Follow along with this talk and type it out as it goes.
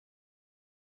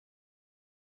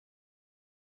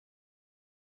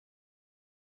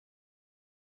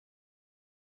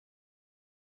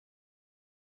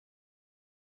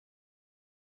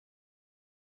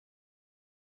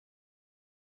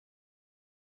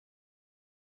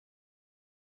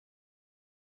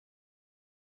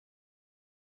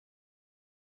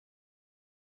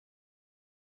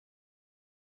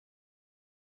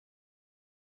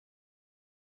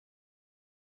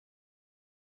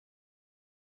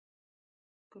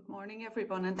Good morning,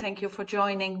 everyone, and thank you for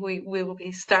joining. We will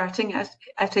be starting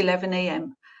at 11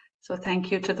 a.m. So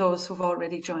thank you to those who've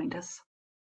already joined us.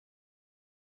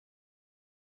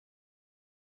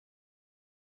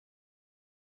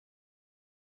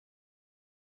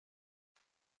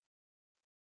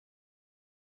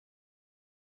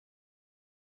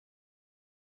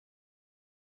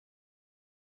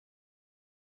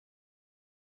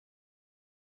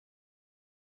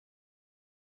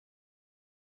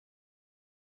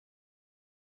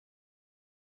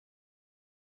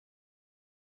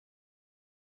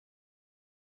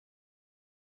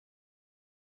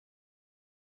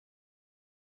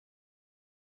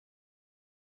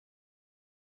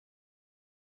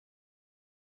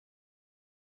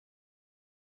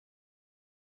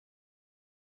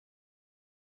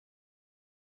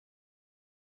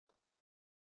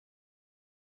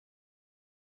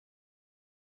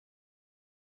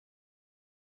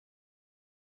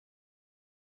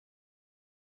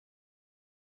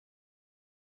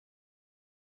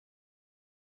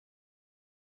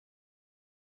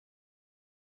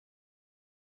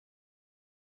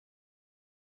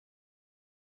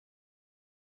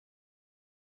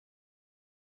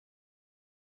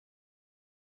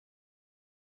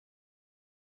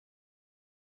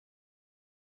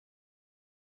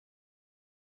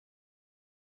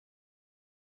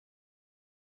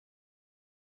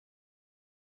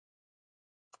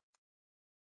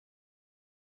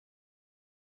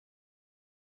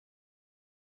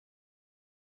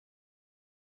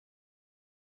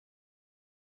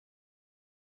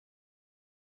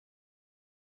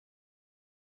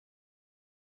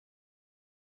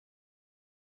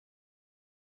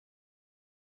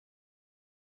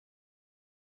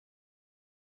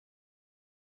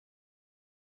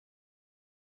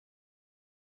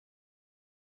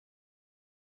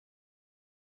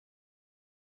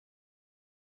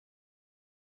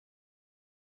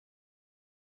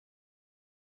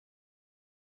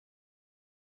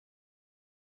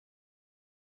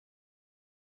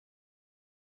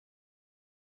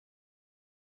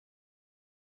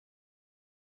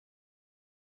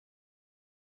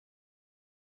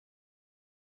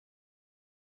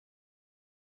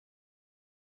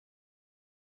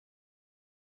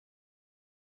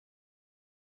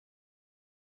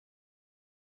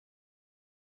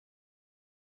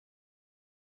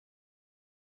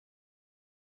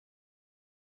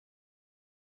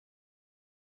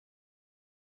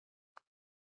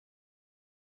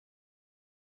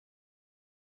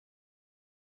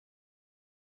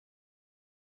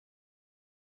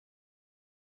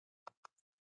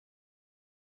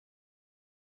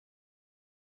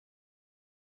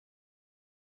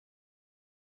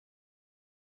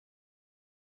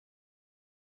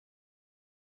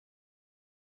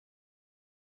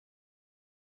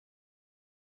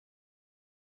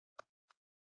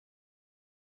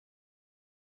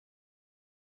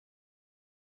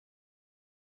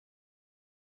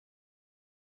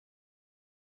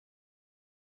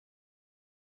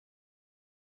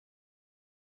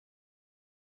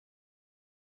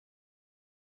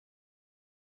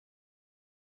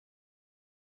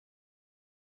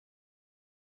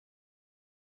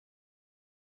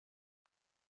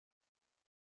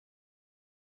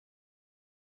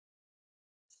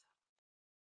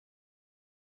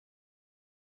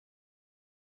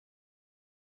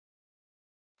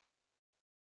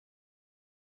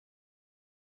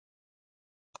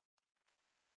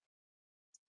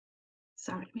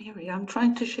 Sorry, Mary, I'm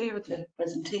trying to share the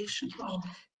presentation. Sorry,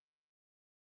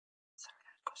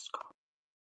 I'll just go.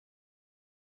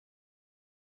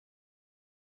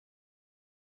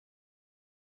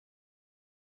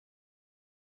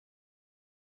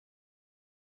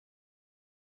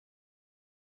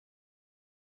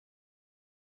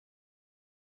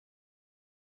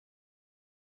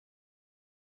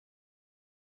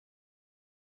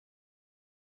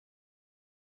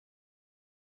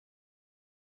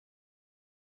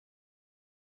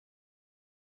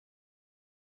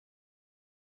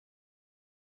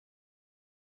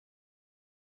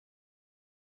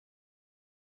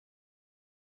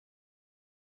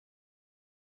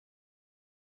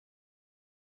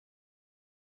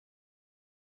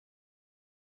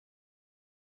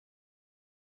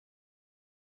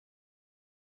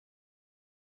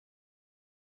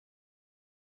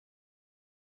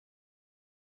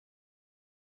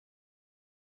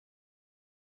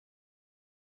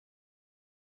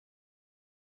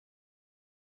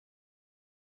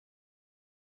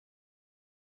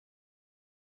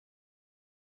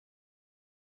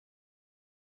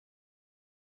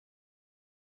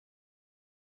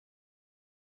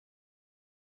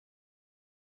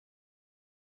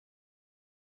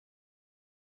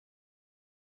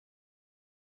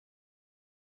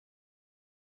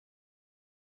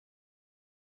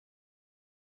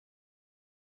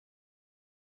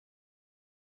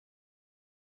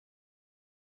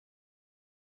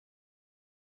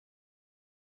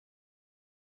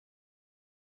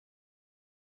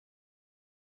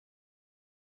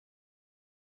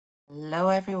 Hello,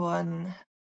 everyone.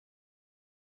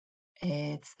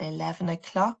 It's 11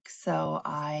 o'clock, so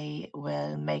I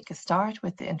will make a start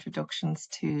with the introductions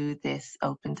to this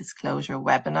open disclosure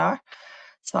webinar.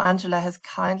 So Angela has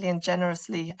kindly and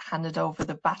generously handed over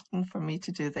the baton for me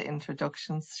to do the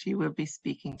introductions. She will be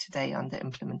speaking today on the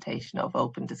implementation of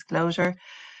open disclosure.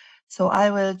 So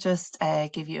I will just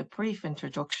give you a brief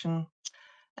introduction.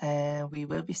 We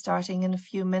will be starting in a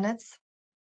few minutes.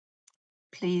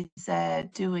 Please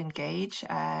do engage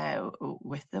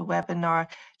with the webinar.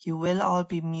 You will all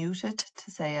be muted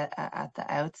to say at the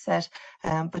outset,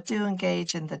 but do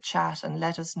engage in the chat and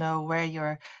let us know where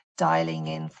you're dialing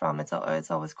in from. It's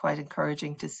always quite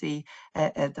encouraging to see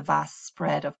the vast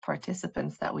spread of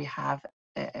participants that we have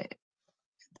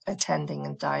attending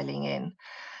and dialing in.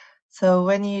 So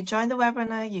when you join the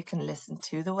webinar, you can listen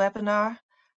to the webinar,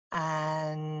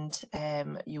 and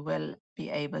you will be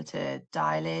able to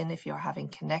dial in if you're having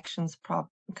connection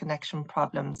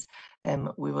problems.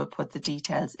 We will put the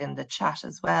details in the chat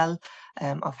as well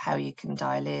of how you can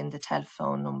dial in. The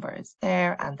telephone number is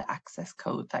there and the access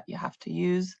code that you have to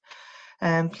use.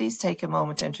 Please take a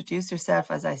moment to introduce yourself,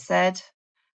 as I said,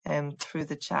 through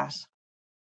the chat.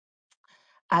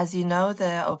 As you know,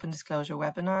 the open disclosure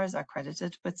webinars are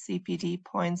credited with CPD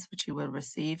points, which you will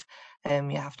receive.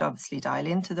 You have to obviously dial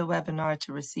into the webinar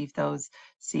to receive those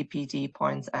CPD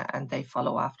points, and they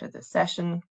follow after the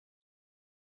session.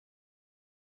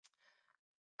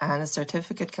 And a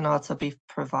certificate can also be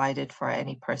provided for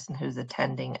any person who's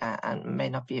attending and may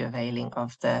not be availing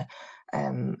of the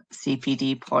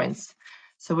CPD points.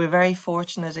 So we're very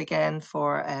fortunate again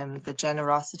for the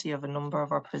generosity of a number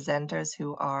of our presenters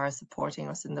who are supporting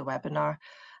us in the webinar.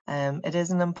 It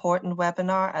is an important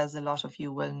webinar, as a lot of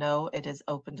you will know. It is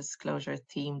Open Disclosure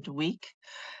Themed Week.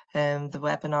 The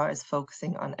webinar is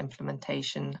focusing on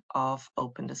implementation of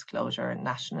open disclosure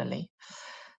nationally.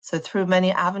 So through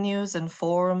many avenues and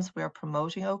forums, we are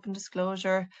promoting open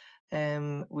disclosure.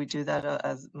 We do that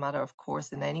as a matter of course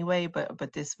in any way,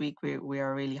 but this week we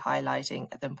are really highlighting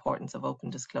the importance of open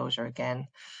disclosure again.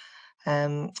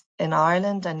 In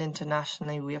Ireland and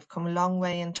internationally, we have come a long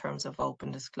way in terms of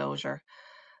open disclosure.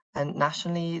 And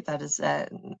nationally, that is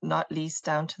not least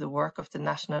down to the work of the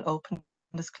National Open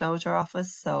Disclosure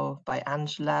Office, so by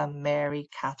Angela, Mary,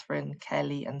 Catherine,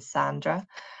 Kelly and Sandra.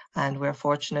 And we're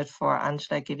fortunate for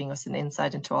Angela giving us an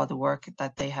insight into all the work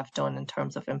that they have done in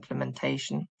terms of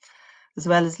implementation. As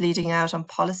well as leading out on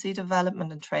policy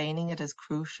development and training, it is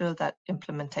crucial that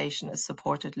implementation is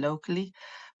supported locally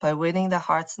by winning the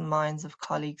hearts and minds of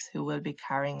colleagues who will be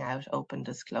carrying out open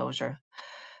disclosure.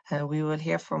 We will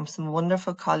hear from some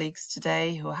wonderful colleagues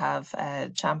today who have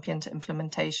championed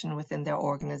implementation within their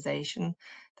organisation.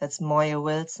 That's Moya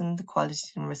Wilson, the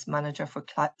Quality and Risk Manager for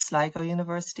Sligo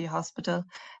University Hospital,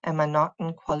 Emma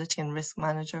Norton, Quality and Risk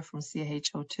Manager from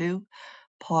CHO2,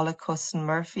 Paula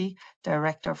Cusson-Murphy,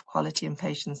 Director of Quality and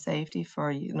Patient Safety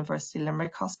for University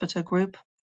Limerick Hospital Group,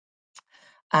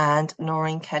 and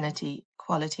Noreen Kennedy,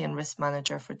 Quality and Risk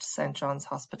Manager for St John's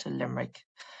Hospital Limerick.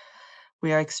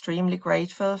 We are extremely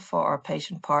grateful for our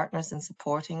patient partners in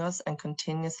supporting us and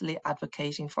continuously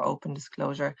advocating for open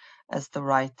disclosure as the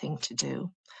right thing to do.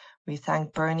 We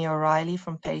thank Bernie O'Reilly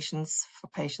from Patients for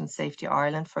Patient Safety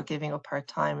Ireland for giving up her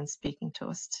time and speaking to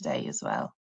us today as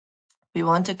well. We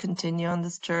want to continue on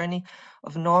this journey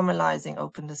of normalising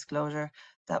open disclosure,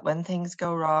 that when things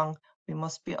go wrong, we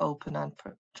must be open and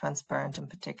transparent, in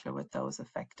particular with those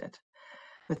affected.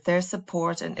 With their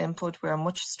support and input, we are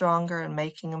much stronger in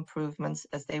making improvements,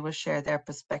 as they will share their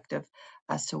perspective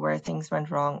as to where things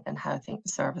went wrong and how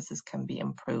services can be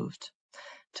improved.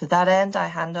 To that end, I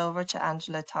hand over to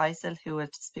Angela Teisel, who will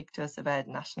speak to us about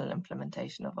national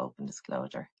implementation of open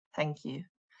disclosure. Thank you.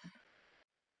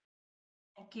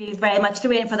 Thank you very much,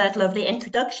 Lorraine, for that lovely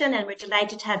introduction, and we're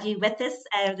delighted to have you with us,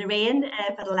 Lorraine,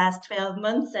 for the last 12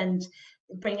 months and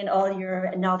bringing all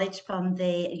your knowledge from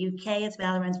the UK as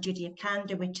well around the duty of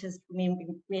candour, which has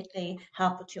been greatly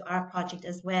helpful to our project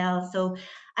as well. So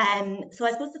I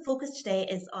suppose the focus today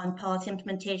is on policy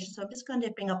implementation. So I'm just going to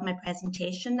bring up my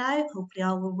presentation now. Hopefully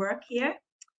all will work here.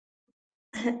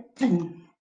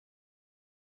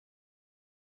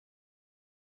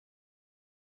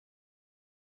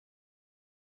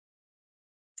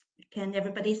 Can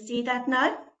everybody see that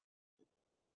now?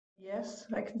 Yes,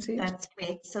 I can see it. That's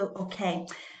great. So, okay.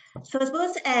 So I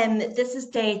suppose this is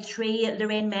day 3.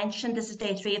 Lorraine mentioned this is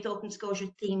day 3 of the Open Disclosure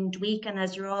Themed Week, and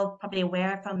as you're all probably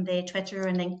aware from the Twitter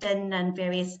and LinkedIn and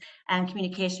various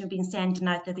communication we've been sending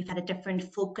out, that we've had a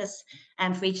different focus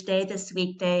for each day this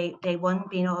week. Day 1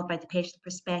 being all about the patient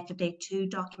perspective, day 2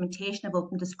 documentation of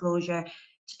open disclosure,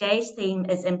 Today's theme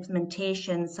is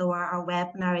implementation, so our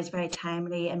webinar is very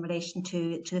timely in relation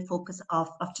to the focus of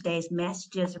today's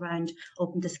messages around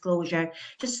open disclosure.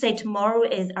 Just to say, tomorrow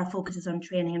is our focus is on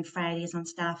training and Friday is on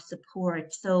staff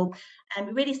support. So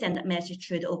we really send that message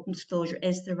through that open disclosure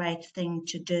is the right thing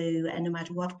to do, and no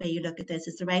matter what way you look at this,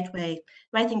 it's the right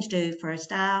thing to do for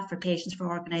staff, for patients, for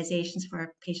organisations,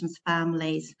 for patients'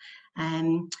 families.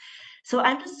 So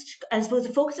I suppose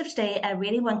the focus of today, I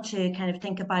really want to kind of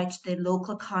think about the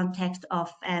local context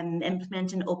of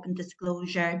implementing open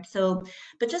disclosure. So,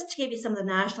 but just to give you some of the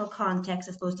national context,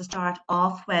 I suppose, to start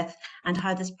off with, and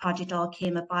how this project all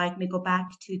came about. We go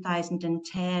back to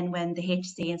 2010 when the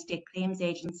HSE and State Claims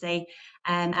Agency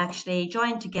actually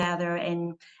joined together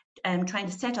in trying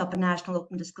to set up a national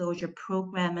open disclosure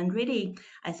program. And really,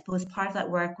 I suppose part of that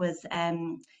work was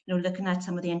looking at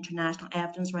some of the international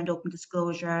evidence around open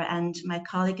disclosure. And my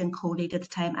colleague and co-lead at the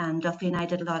time, Anne Duffy, and I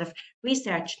did a lot of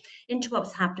research into what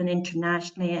was happening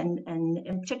internationally, and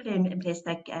particularly in places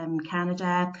like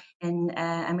Canada, in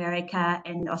America,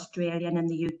 in Australia, and in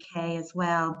the UK as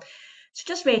well. So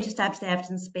just really to establish the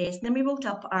evidence base. And then we wrote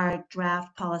up our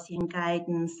draft policy and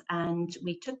guidance, and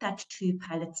we took that to 2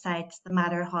 pilot sites, the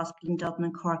Mater Hospital in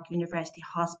Dublin, Cork University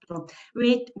Hospital.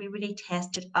 We really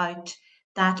tested out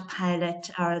that pilot,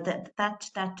 or that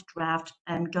draft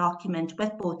document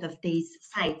with both of these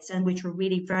sites, and which were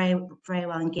really very, very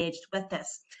well engaged with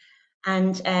this.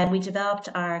 And we developed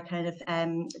our kind of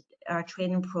our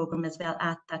training program as well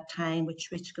at that time, which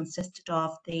consisted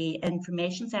of the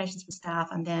information sessions for staff,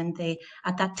 and then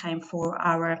at that time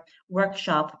 4-hour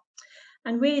workshop.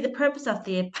 And really the purpose of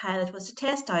the pilot was to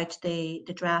test out the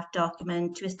draft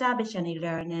document, to establish any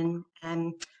learning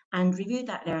and review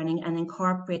that learning and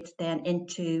incorporate then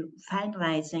into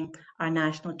finalising our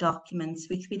national documents,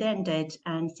 which we then did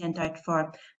and sent out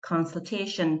for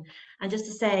consultation. And just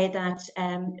to say that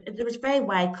there was very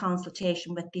wide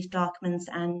consultation with these documents,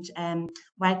 and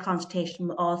wide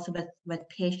consultation also with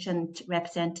patient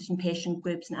representatives and patient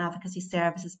groups and advocacy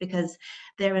services, because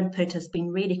their input has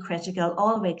been really critical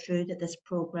all the way through this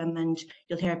programme, and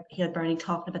you'll hear Bernie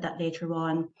talking about that later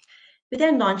on. We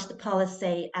then launched the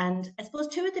policy, and I suppose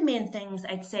 2 of the main things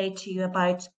I'd say to you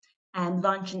about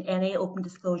launching any open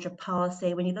disclosure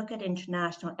policy, when you look at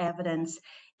international evidence,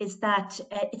 is that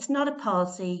it's not a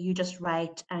policy you just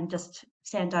write and just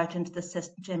send out into the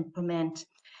system to implement,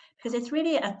 because it's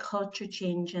really a culture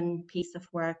changing piece of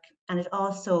work, and it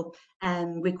also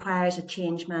requires a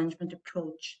change management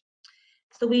approach.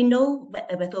 So we know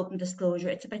with open disclosure,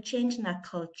 it's about changing that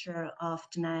culture of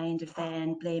denying,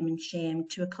 defend, blame and shame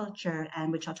to a culture,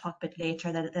 which I'll talk about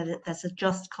later, that's a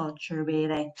just culture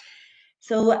really.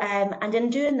 So, and in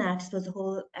doing that, I suppose the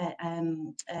whole,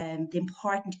 the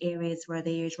important areas where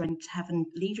they use around having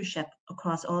leadership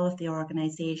across all of the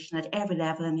organisation at every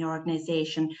level in the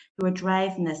organisation who are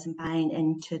driving this and buying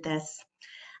into this.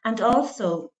 And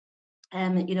also,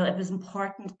 it was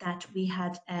important that we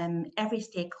had every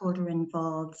stakeholder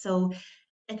involved. So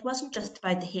it wasn't just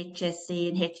about the HSE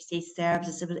and HSE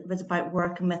services, it was about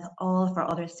working with all of our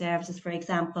other services, for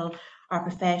example, our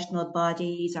professional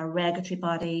bodies, our regulatory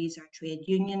bodies, our trade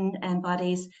union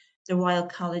bodies, the Royal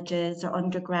Colleges, our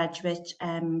undergraduate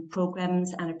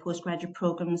programmes and our postgraduate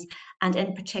programmes, and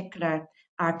in particular,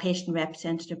 our patient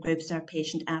representative groups, our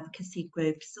patient advocacy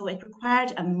groups. So it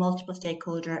required a multiple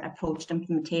stakeholder approach to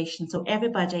implementation. So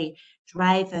everybody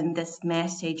driving this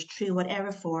message through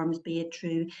whatever forms, be it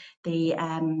through the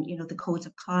the codes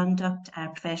of conduct,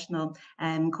 professional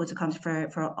codes of conduct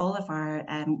for all of our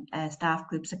staff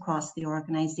groups across the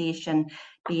organisation,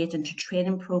 be it into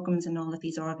training programs in all of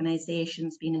these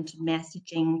organisations, being into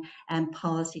messaging and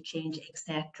policy change,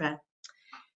 etc.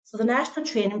 So the National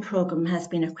Training Programme has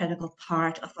been a critical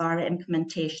part of our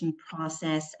implementation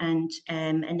process, and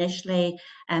initially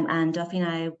Anne Duffy and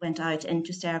I went out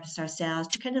into service ourselves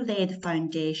to kind of lay the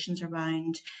foundations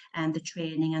around the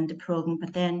training and the programme,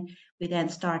 but then we then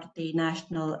started the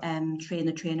National Train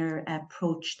the Trainer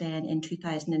approach then in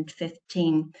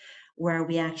 2015, where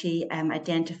we actually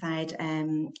identified,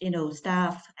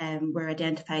 staff were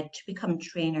identified to become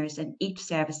trainers in each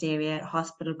service area,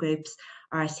 hospital groups,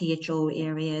 our CHO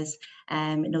areas,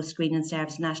 screening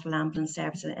service, National Ambulance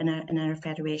Service, and our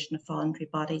Federation of Voluntary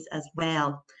Bodies as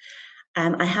well.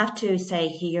 I have to say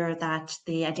here that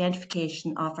the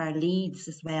identification of our leads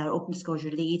as well, open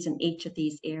disclosure leads in each of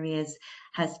these areas,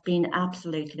 has been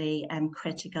absolutely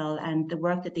critical, and the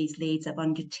work that these leads have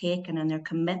undertaken and their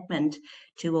commitment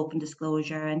to open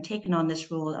disclosure and taking on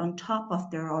this role on top of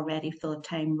their already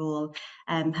full-time role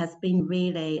has been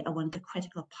really one of the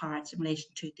critical parts in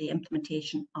relation to the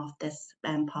implementation of this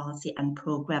policy and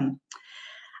programme.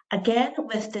 Again,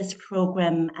 with this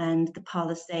programme and the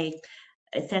policy,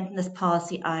 sending this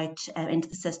policy out into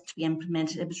the system to be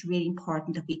implemented, it was really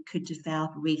important that we could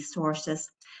develop resources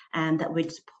that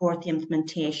would support the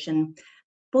implementation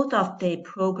both of the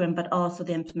programme, but also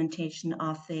the implementation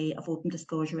of open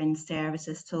disclosure in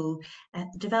services. So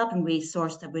developing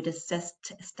resource that would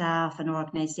assist staff and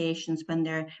organisations when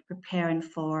they're preparing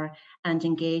for and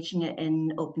engaging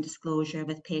in open disclosure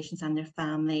with patients and their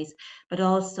families, but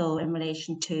also in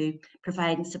relation to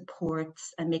providing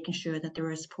supports and making sure that there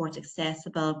are supports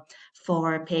accessible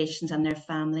for patients and their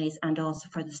families, and also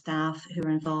for the staff who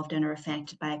are involved in or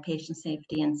affected by patient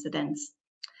safety incidents.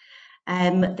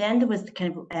 Then there was the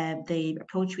kind of the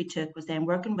approach we took was then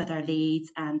working with our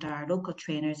leads and our local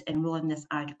trainers in rolling this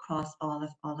out across all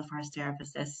of our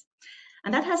services.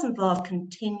 And that has involved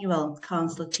continual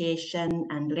consultation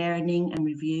and learning and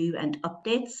review and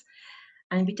updates.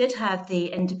 And we did have the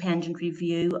independent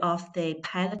review of the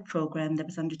pilot programme that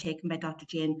was undertaken by Dr.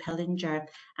 Jane Pillinger,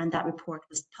 and that report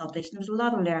was published. And there was a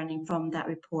lot of learning from that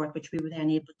report, which we were then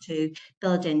able to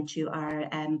build into our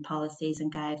policies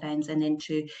and guidelines and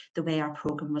into the way our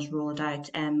programme was rolled out,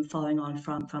 following on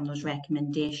from those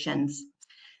recommendations.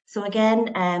 So again,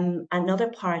 another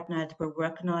part now that we're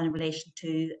working on in relation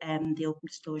to the open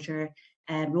disclosure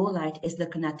rollout is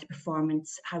looking at the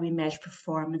performance, how we measure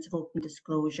performance of open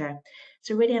disclosure.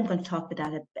 So really, I'm going to talk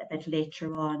about that a bit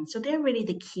later on. So they're really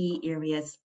the key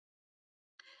areas.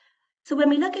 So when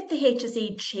we look at the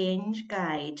HSE change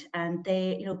guide and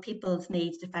people's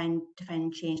needs defining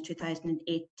change 2018,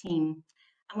 and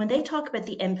when they talk about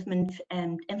the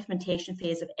implementation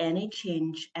phase of any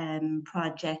change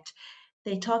project,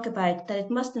 they talk about that it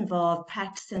must involve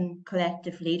practicing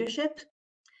collective leadership,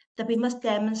 that we must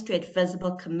demonstrate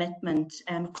visible commitment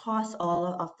across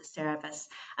all of the service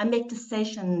and make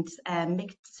decisions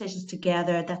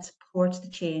together that supports the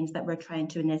change that we're trying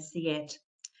to initiate.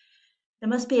 There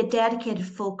must be a dedicated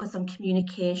focus on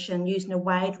communication using a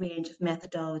wide range of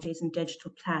methodologies and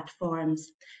digital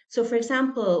platforms. So for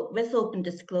example, with open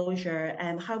disclosure,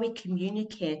 how we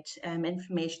communicate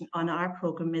information on our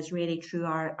programme is really through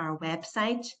our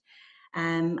website.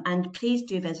 And please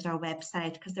do visit our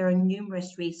website, because there are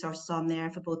numerous resources on there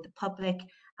for both the public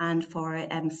and for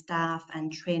staff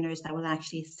and trainers that will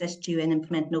actually assist you in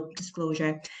implementing open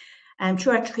disclosure.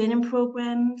 Through our training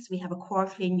programs, we have a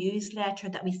quarterly newsletter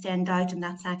that we send out, and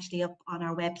that's actually up on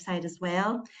our website as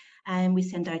well. And we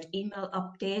send out email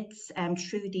updates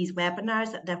through these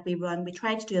webinars that we run. We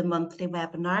try to do a monthly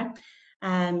webinar.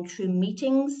 Through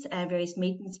meetings, various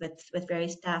meetings with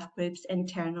various staff groups,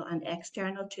 internal and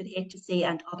external to the HSE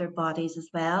and other bodies as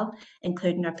well,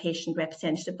 including our patient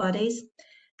representative bodies.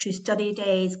 Through study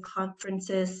days,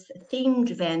 conferences,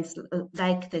 themed events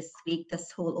like this week,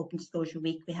 this whole open disclosure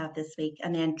week we have this week,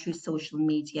 and then through social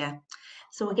media.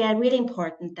 So again, really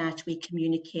important that we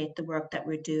communicate the work that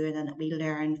we're doing and that we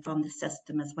learn from the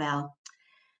system as well.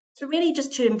 So really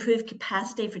just to improve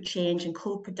capacity for change and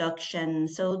co-production.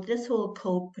 So this whole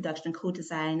co-production and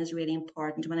co-design is really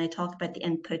important when I talk about the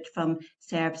input from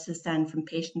services and from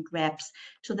patient reps,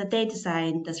 so that they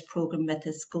design this programme with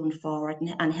us going forward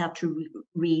and help to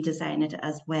redesign it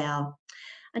as well.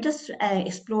 And just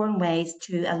exploring ways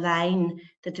to align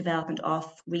the development of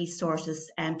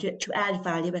resources to add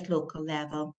value at local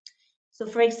level. So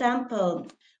for example,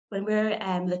 when we're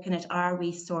looking at our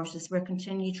resources, we're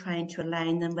continually trying to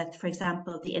align them with, for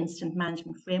example, the incident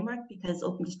management framework, because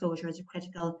open disclosure is a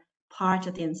critical part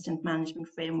of the incident management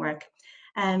framework.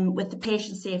 With the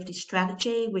patient safety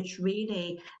strategy, which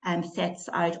really sets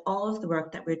out all of the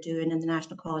work that we're doing in the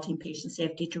National Quality and Patient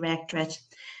Safety Directorate,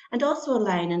 and also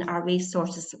aligning our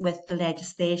resources with the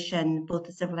legislation, both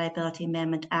the Civil Liability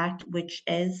Amendment Act, which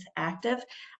is active,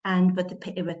 and with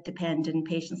the pending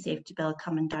Patient Safety Bill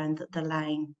coming down the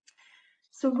line.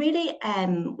 So really,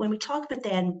 when we talk about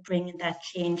then bringing that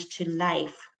change to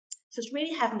life, so it's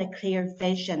really having a clear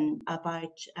vision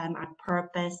about our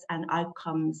purpose and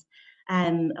outcomes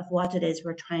of what it is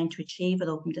we're trying to achieve with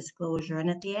open disclosure. And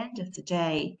at the end of the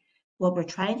day, what we're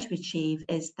trying to achieve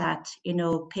is that,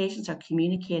 patients are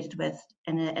communicated with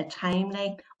in a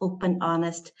timely, open,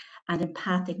 honest, and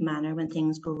empathic manner when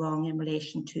things go wrong in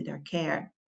relation to their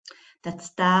care. That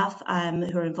staff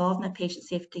who are involved in a patient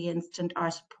safety incident are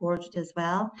supported as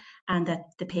well, and that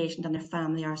the patient and their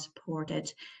family are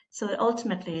supported. So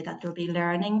ultimately that there'll be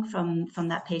learning from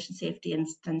that patient safety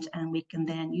incident, and we can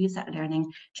then use that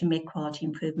learning to make quality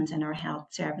improvements in our health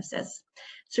services.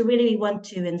 So really we want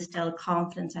to instill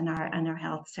confidence in our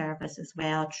health service as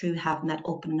well through having that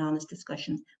open and honest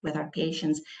discussion with our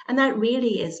patients. And that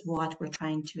really is what we're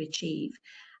trying to achieve.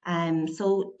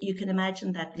 So you can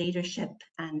imagine that leadership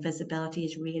and visibility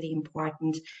is really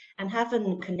important, and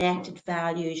having connected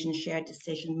values and shared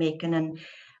decision making. And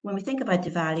when we think about the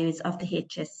values of the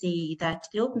HSE, that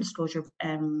the open disclosure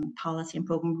policy and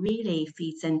programme really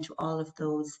feeds into all of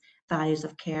those values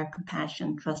of care,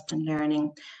 compassion, trust and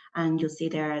learning. And you'll see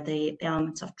there are the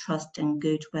elements of trust and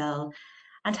goodwill.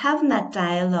 And having that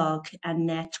dialogue and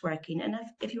networking. And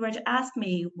if you were to ask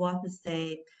me what was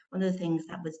one of the things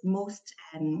that was most,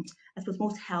 I suppose,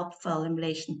 most helpful in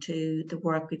relation to the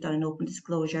work we've done in open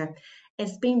disclosure,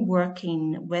 it's been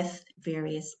working with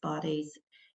various bodies,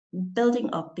 building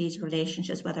up these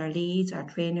relationships with our leads, our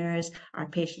trainers, our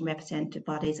patient representative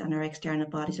bodies and our external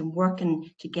bodies, and working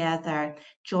together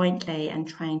jointly and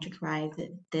trying to drive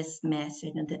this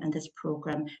message and this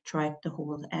programme throughout the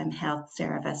whole health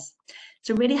service.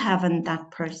 So really having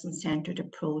that person-centred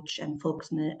approach and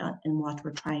focusing on what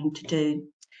we're trying to do.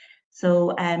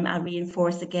 So I'll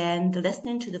reinforce again the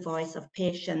listening to the voice of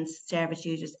patients, service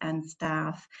users and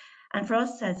staff. And for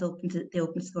us as the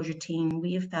Open Disclosure team,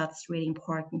 we have felt it's really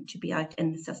important to be out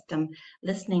in the system,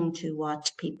 listening to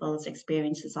what people's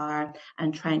experiences are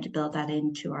and trying to build that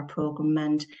into our programme,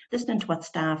 and listening to what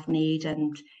staff need,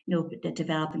 and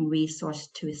developing resources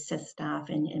to assist staff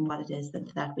in what it is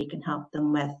that we can help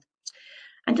them with.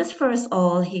 And just for us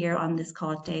all here on this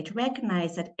call today to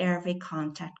recognise that every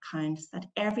contact counts, that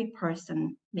every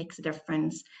person makes a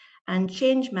difference. And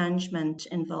change management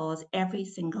involves every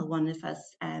single one of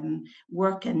us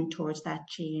working towards that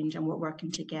change, and we're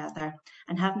working together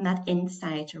and having that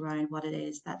insight around what it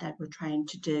is that we're trying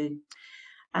to do.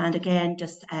 And again,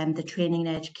 just the training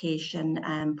and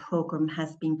education programme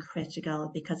has been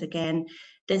critical, because again,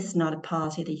 this is not a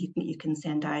policy that you can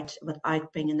send out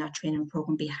without bringing that training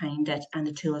programme behind it and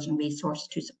the tools and resources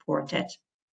to support it.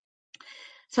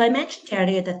 So I mentioned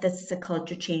earlier that this is a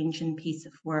culture changing piece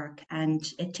of work, and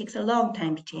it takes a long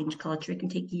time to change culture. It can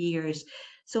take years.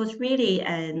 So it's really,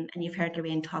 and you've heard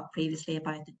Lorraine talk previously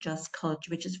about the just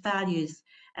culture, which is values,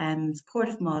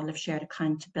 supportive model of shared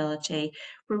accountability,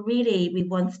 where really we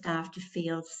want staff to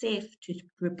feel safe to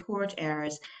report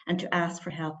errors and to ask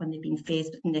for help when they've been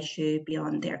faced with an issue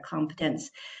beyond their competence,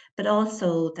 but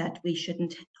also that we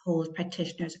shouldn't hold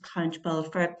practitioners accountable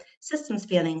for systems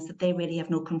failings that they really have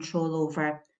no control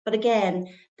over. But again,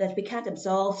 that we can't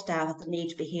absolve staff of the need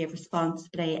to behave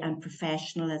responsibly and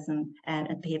professionalism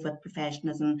and behave with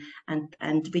professionalism,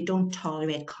 and we don't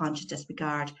tolerate conscious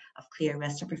disregard of clear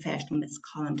risks or professional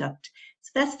misconduct.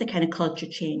 So that's the kind of culture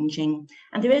changing.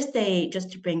 And there is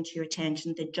just to bring to your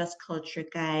attention, the Just Culture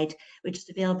Guide, which is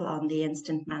available on the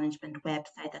Incident Management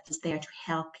website, that is there to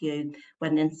help you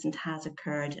when an incident has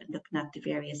occurred, and looking at the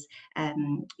various,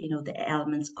 the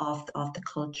elements of the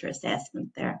culture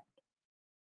assessment there.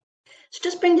 So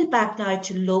just bring it back now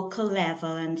to local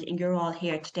level, and you're all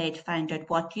here today to find out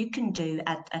what you can do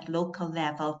at local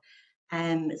level.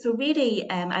 So really,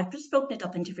 I've just broken it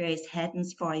up into various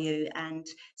headings for you. And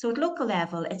so at local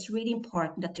level, it's really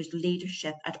important that there's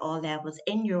leadership at all levels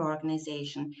in your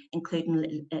organisation,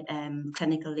 including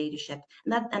clinical leadership,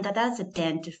 and that is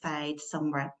identified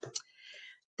somewhere.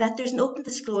 That there's an open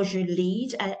disclosure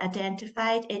lead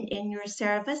identified in your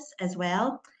service as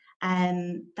well.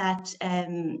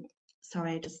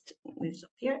 Sorry, I just moved up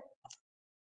here.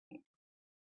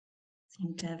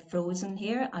 Seem to have frozen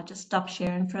here. I'll just stop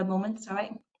sharing for a moment.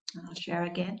 Sorry, I'll share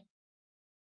again.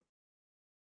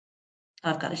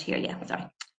 I've got it here. Yeah, sorry.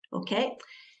 Okay.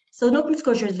 So an open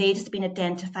disclosure lead has been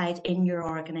identified in your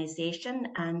organisation,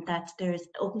 and that there's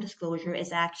open disclosure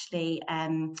is actually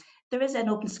there is an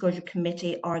open disclosure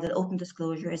committee, or that open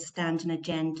disclosure is a standing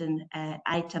agenda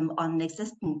item on an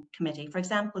existing committee. For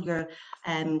example, your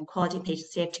quality and patient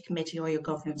safety committee or your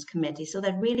governance committee. So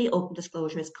that really open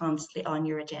disclosure is constantly on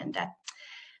your agenda.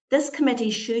 This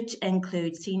committee should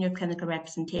include senior clinical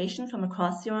representation from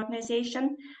across the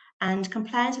organisation, and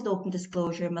compliance with open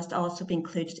disclosure must also be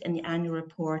included in the annual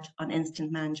report on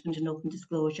incident management and open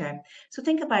disclosure. So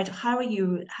think about how are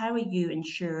you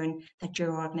ensuring that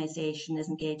your organisation is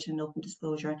engaged in open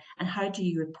disclosure, and how do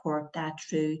you report that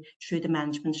through the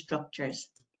management structures.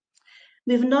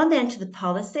 Moving on then to the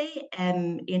policy,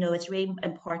 it's really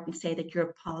important to say that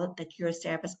your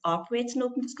service operates an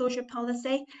open disclosure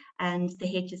policy, and the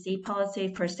HSE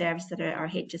policy for services that are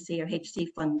HSE or HSE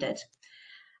funded.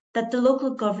 That the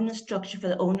local governance structure for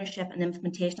the ownership and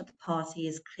implementation of the policy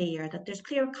is clear, that there's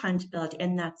clear accountability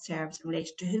in that service in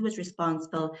relation to who is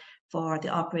responsible for the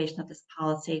operation of this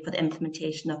policy, for the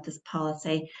implementation of this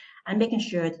policy, and making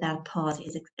sure that that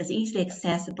policy is easily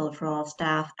accessible for all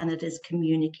staff and it is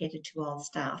communicated to all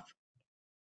staff.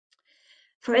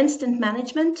 For incident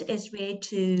management is really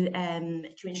to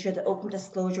ensure that open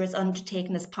disclosure is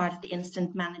undertaken as part of the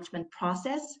incident management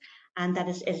process, and that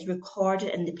it is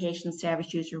recorded in the patient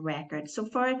service user record. So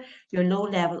for your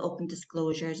low-level open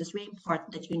disclosures, it's really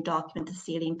important that you can document the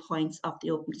salient points of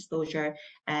the open disclosure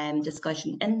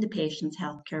discussion in the patient's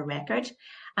healthcare record.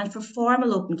 And for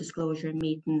formal open disclosure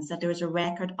meetings, that there is a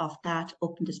record of that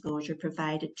open disclosure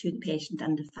provided to the patient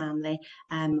and the family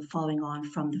following on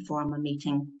from the formal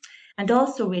meeting. And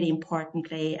also really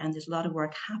importantly, and there's a lot of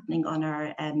work happening on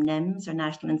our NIMS, our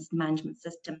National Incident Management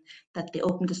System, that the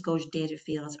open disclosure data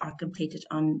fields are completed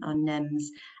on NIMS.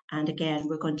 And again,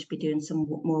 we're going to be doing some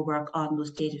more work on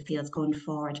those data fields going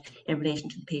forward in relation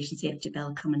to the Patient Safety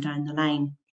Bill coming down the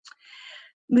line.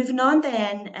 Moving on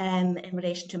then, in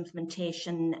relation to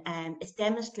implementation, it's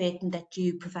demonstrating that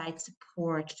you provide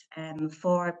support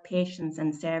for patients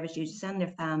and service users and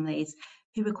their families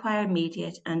who require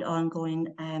immediate and ongoing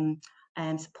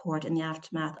support in the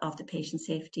aftermath of the patient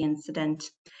safety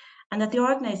incident, and that the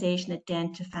organisation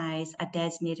identifies a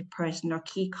designated person or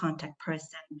key contact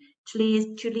person to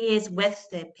liaise with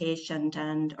the patient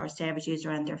and or service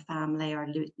user and their family or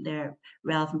their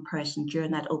relevant person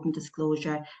during that open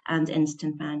disclosure and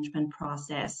incident management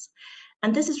process.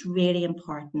 And this is really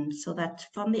important, so that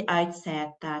from the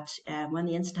outset, that when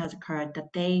the incident has occurred,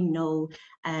 that they know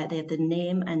they have the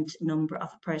name and number of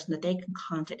a person that they can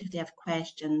contact if they have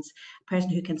questions, a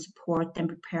person who can support them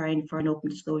preparing for an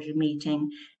open disclosure meeting,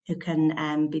 who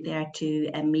can be there to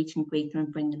meet and greet them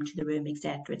and bring them to the room,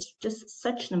 etc. It's just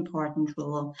such an important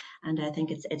role, and I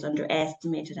think it's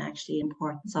underestimated actually the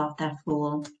importance of that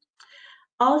role.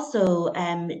 Also,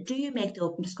 do you make the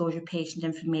open disclosure patient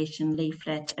information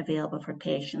leaflet available for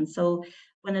patients? So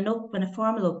when a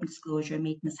formal open disclosure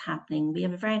meeting is happening, we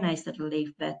have a very nice little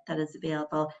leaflet that is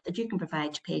available that you can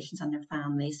provide to patients and their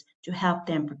families to help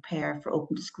them prepare for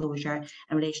open disclosure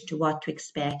in relation to what to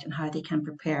expect and how they can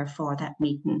prepare for that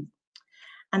meeting.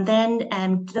 And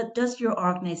then does your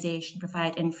organisation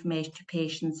provide information to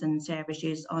patients and service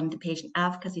users on the patient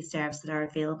advocacy services that are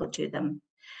available to them?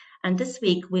 And this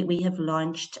week we have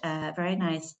launched a very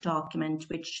nice document,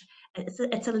 which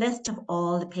it's a list of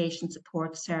all the patient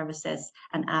support services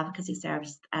and advocacy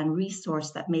services and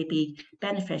resources that may be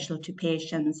beneficial to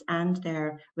patients and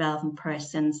their relevant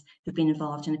persons who've been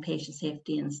involved in a patient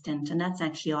safety incident. And that's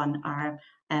actually on our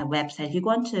website. If you go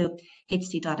on to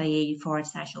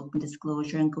hc.ie/open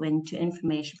disclosure and go into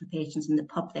information for patients and the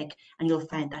public, and you'll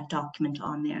find that document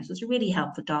on there. So it's a really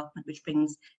helpful document which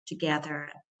brings together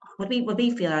what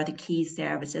we feel are the key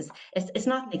services. It's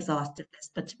not an exhaustive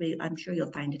list, but I'm sure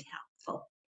you'll find it helpful.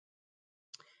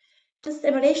 Just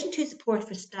in relation to support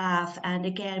for staff, and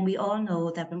again, we all know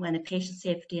that when a patient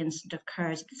safety incident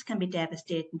occurs, this can be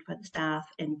devastating for the staff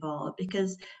involved,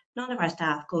 because none of our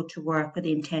staff go to work with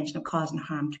the intention of causing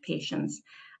harm to patients.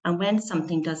 And when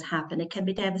something does happen, it can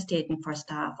be devastating for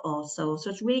staff also. So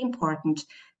it's really important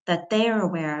that they are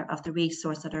aware of the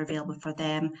resources that are available for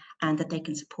them and that they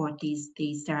can support these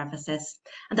services,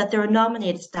 and that there are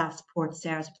nominated staff support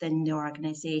services within the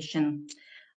organisation.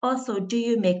 Also, do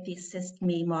you make the Assist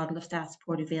Me model of staff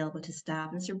support available to staff?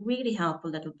 And it's a really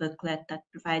helpful little booklet that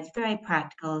provides very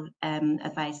practical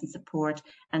advice and support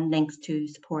and links to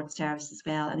support services as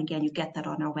well. And again, you get that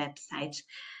on our website.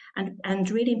 And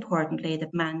really importantly,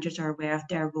 that managers are aware of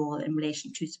their role in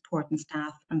relation to supporting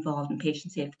staff involved in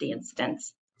patient safety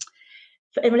incidents.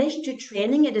 So in relation to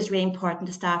training, it is really important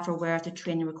the staff are aware of the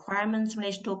training requirements in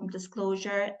relation to open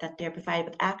disclosure, that they're provided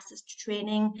with access to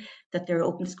training, that there are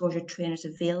open disclosure trainers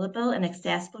available and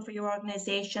accessible for your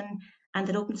organisation, and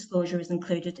that open disclosure is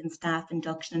included in staff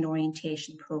induction and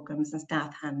orientation programmes and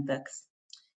staff handbooks.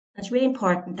 It's really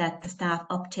important that the staff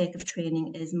uptake of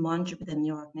training is monitored within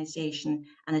the organisation,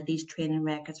 and that these training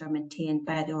records are maintained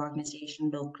by the organisation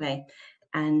locally.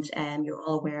 And you're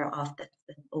all aware of that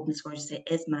open disclosure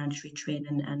is mandatory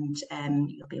training, and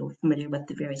you'll be familiar with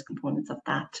the various components of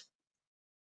that.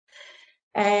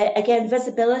 Again,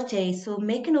 visibility. So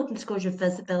making open disclosure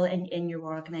visible in your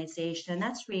organisation, and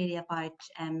that's really about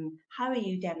how are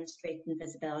you demonstrating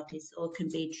visibility. So it can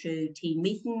be through team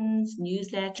meetings,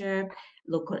 newsletter,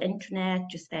 local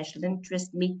intranet, your special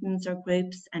interest meetings or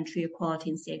groups, and through your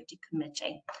quality and safety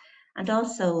committee. And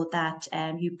also that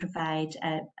you provide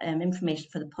information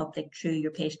for the public through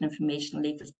your patient information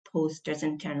leaflets, posters,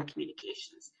 internal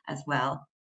communications as well.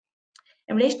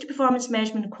 In relation to performance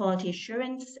measurement and quality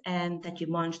assurance, that you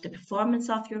monitor the performance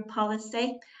of your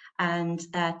policy, and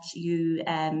that you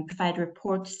provide a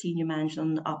report to senior management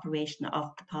on the operation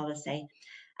of the policy.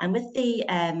 And with the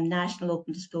National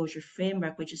Open Disclosure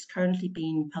Framework, which is currently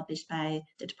being published by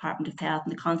the Department of Health,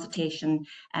 and the consultation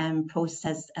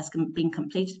process has been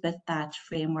completed with that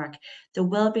framework, there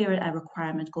will be a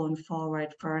requirement going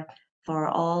forward for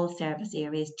all service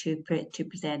areas to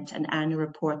present an annual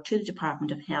report to the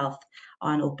Department of Health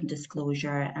on open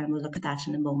disclosure, and we'll look at that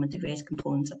in a moment, the various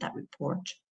components of that report.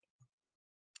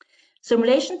 So in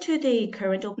relation to the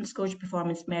current Open Disclosure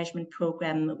Performance Measurement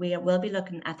Programme, we will be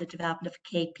looking at the development of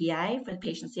a KPI for the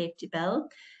Patient Safety Bill,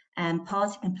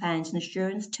 policy compliance and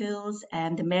assurance tools,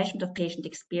 and the measurement of patient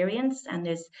experience. And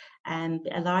there's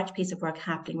a large piece of work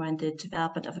happening around the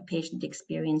development of a patient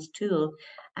experience tool,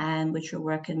 which we're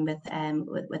working with an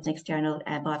external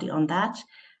body on that.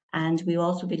 And we'll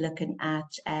also be looking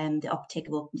at the uptake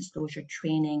of open disclosure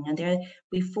training. And there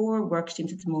we have 4 work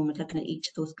streams at the moment looking at each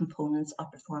of those components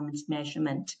of performance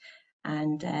measurement.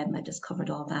 And I just covered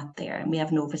all that there. And we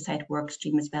have an oversight work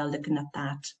stream as well looking at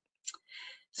that.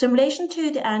 So in relation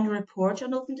to the annual report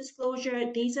on open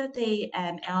disclosure, these are the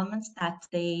elements that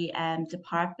the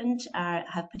department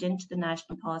have put into the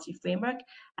National Policy Framework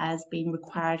as being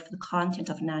required for the content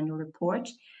of an annual report.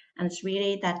 And it's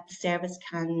really that the service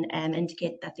can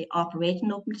indicate that they operate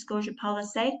an open disclosure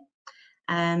policy.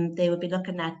 They will be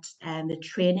looking at the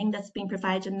training that's being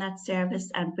provided in that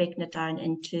service and breaking it down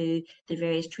into the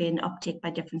various training uptake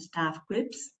by different staff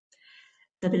groups.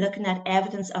 They'll be looking at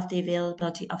evidence of the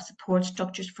availability of support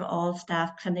structures for all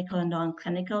staff, clinical and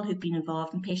non-clinical, who've been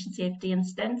involved in patient safety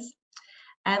incidents.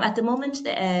 At the moment,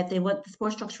 the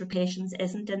support structure for patients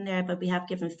isn't in there, but we have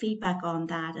given feedback on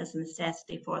that as a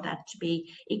necessity for that to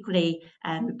be equally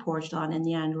reported on in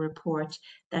the annual report,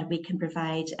 that we can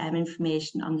provide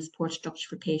information on the support structure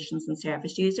for patients and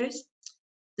service users.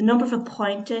 The number of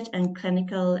appointed and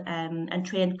clinical and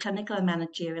trained clinical and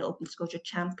managerial open disclosure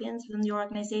champions within the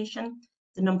organisation,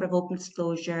 the number of open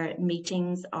disclosure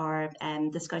meetings or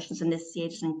discussions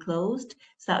initiated and closed,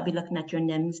 so that will be looking at your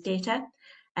NIMS data.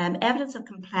 Evidence of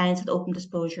compliance with open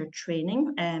disclosure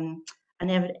training,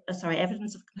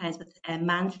 evidence of compliance with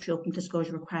mandatory open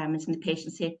disclosure requirements in the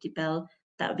Patient Safety Bill.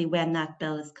 That will be when that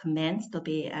bill is commenced. There'll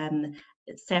be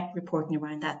separate reporting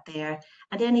around that there,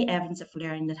 and any evidence of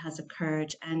learning that has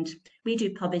occurred. And we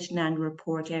do publish an annual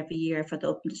report every year for the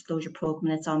Open Disclosure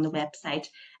Programme. It's on the website,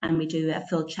 and we do a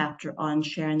full chapter on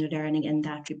sharing the learning in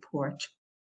that report.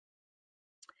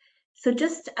 So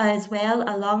just as well,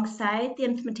 alongside the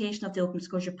implementation of the open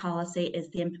disclosure policy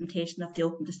is the implementation of the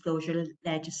open disclosure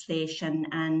legislation,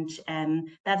 and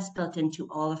that is built into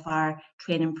all of our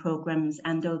training programs,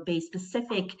 and there will be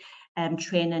specific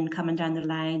training coming down the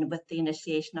line with the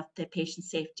initiation of the Patient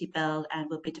Safety Bill, and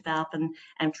we'll be developing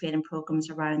training programs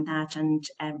around that and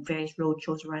various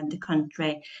roadshows around the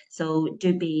country. So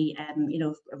do be,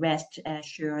 rest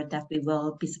assured that we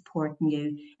will be supporting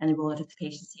you in the rollout of the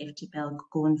Patient Safety Bill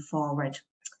going forward.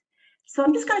 So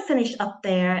I'm just going to finish up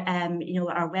there.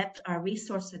 Our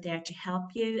resources are there to help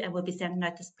you, and we'll be sending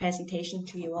out this presentation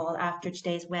to you all after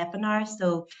today's webinar.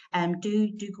 So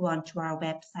do go onto our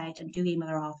website and do email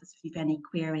our office if you have any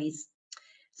queries.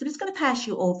 So I'm just going to pass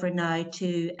you over now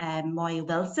to Moya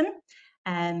Wilson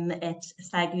at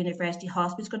Sligo University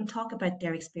Hospital, who's going to talk about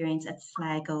their experience at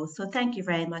Sligo. So thank you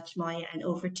very much, Moya, and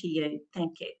over to you.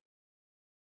 Thank you.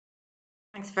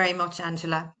 Thanks very much,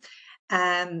 Angela.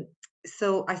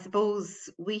 So I suppose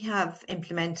we have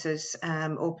implemented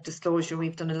open disclosure.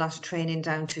 We've done a lot of training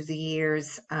down to the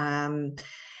years, and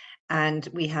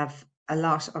we have a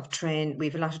lot of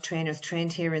trainers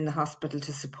trained here in the hospital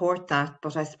to support that.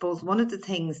 But I suppose one of the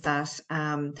things that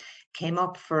came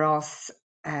up for us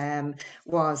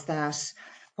was that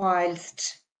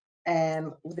whilst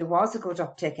there was a good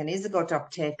uptake and is a good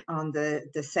uptake on the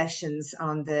sessions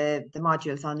on the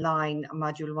modules online,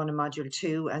 module 1 and module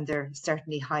 2, and they're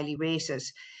certainly highly rated,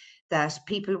 that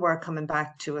people were coming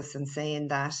back to us and saying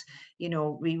that,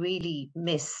 we really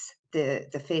miss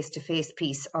the face-to-face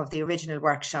piece of the original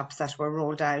workshops that were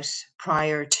rolled out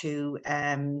prior to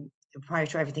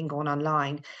everything going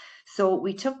online. So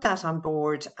we took that on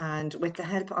board, and with the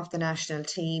help of the national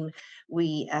team,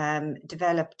 we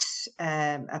developed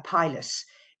a pilot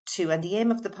and the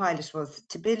aim of the pilot was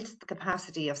to build the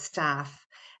capacity of staff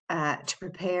to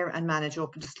prepare and manage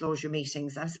open disclosure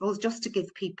meetings. I suppose just to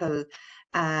give people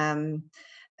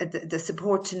the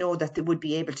support to know that they would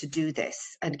be able to do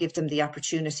this and give them the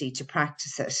opportunity to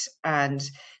practice it. And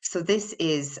so this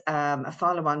is a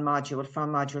follow-on module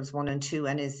from modules 1 and 2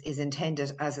 and is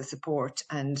intended as a support.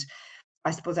 And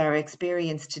I suppose our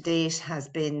experience to date has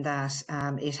been that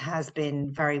it has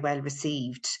been very well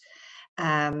received.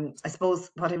 I suppose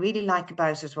what I really like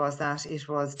about it was that it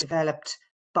was developed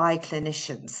by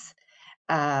clinicians.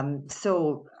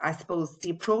 So I suppose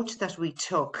the approach that we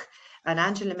took, and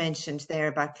Angela mentioned there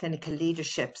about clinical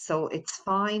leadership. So it's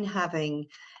fine having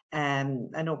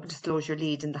an open disclosure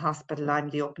lead in the hospital. I'm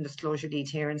the open disclosure lead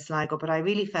here in Sligo, but I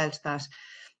really felt that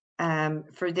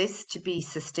for this to be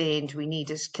sustained, we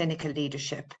needed clinical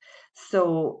leadership.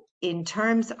 So in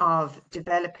terms of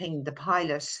developing the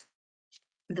pilot,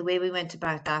 the way we went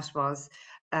about that was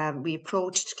we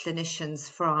approached clinicians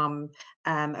from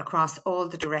across all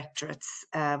the directorates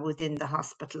within the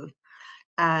hospital.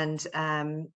 And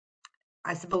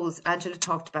I suppose Angela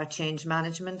talked about change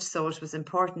management, so it was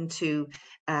important to,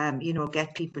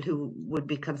 get people who would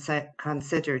be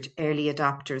considered early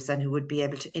adopters and who would be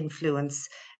able to influence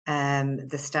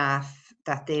the staff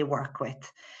that they work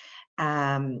with.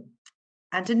 And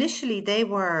initially they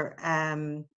were,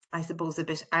 I suppose, a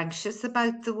bit anxious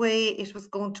about the way it was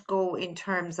going to go in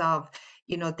terms of,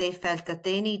 they felt that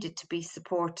they needed to be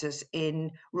supported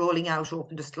in rolling out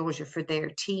open disclosure for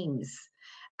their teams.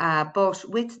 But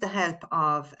with the help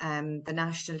of the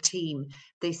national team,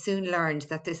 they soon learned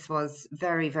that this was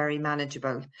very, very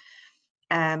manageable.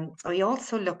 We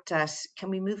also looked at, can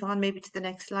we move on maybe to the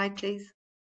next slide, please?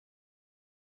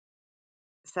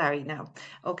 Sorry, no.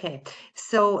 Okay,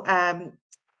 so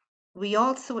we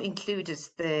also included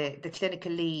the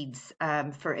clinical leads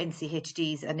for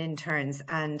NCHDs and interns.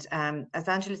 And as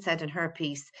Angela said in her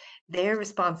piece, they're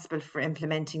responsible for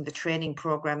implementing the training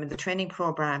program. And the training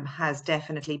program has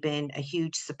definitely been a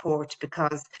huge support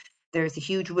because there's a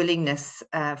huge willingness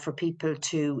for people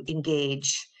to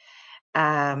engage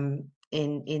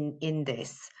in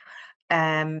this.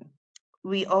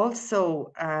 We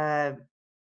also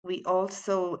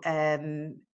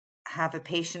have a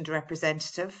patient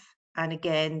representative. And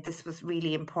again, this was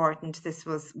really important.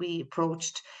 We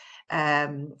approached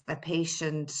a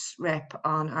patient rep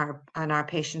on our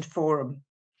patient forum,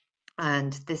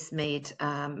 and this made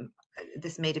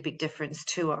a big difference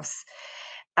to us.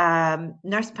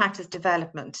 Nurse practice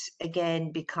development,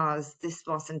 again, because this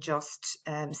wasn't just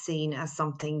seen as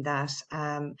something that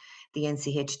the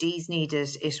NCHDs needed,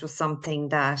 it was something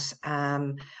that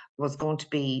was going to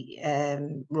be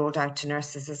rolled out to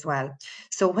nurses as well.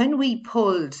 So when we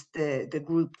pulled the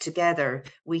group together,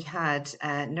 we had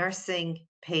nursing,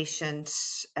 patient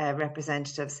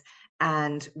representatives,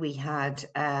 and we had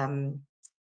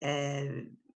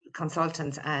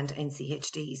consultants and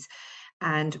NCHDs.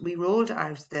 And we rolled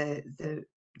out the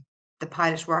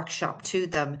pilot workshop to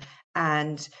them.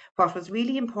 And what was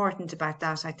really important about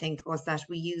that, I think, was that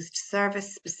we used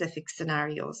service-specific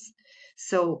scenarios.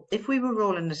 So if we were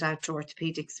rolling it out to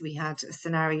orthopedics, we had a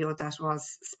scenario that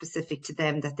was specific to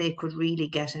them that they could really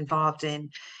get involved in.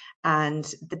 And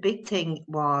the big thing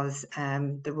was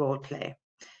the role play.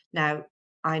 Now,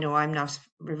 I know I'm not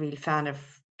a real fan of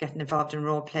getting involved in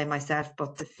role play myself,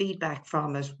 but the feedback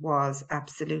from it was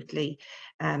absolutely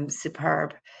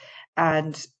superb.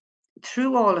 And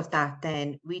through all of that,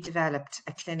 then we developed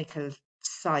a clinical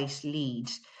site lead.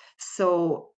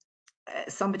 So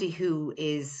somebody who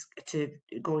is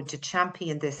going to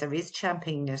champion this or is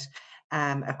championing it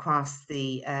across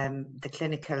the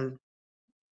clinical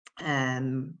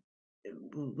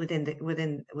with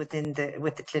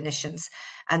the clinicians.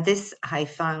 And this, I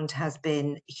found, has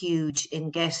been huge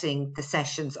in getting the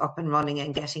sessions up and running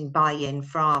and getting buy-in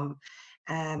from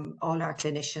all our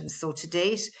clinicians. So to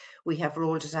date, we have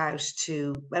rolled it out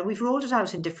we've rolled it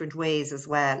out in different ways as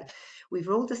well. We've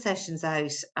rolled the sessions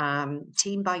out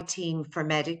team by team for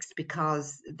medics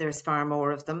because there's far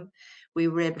more of them. We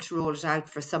were able to roll it out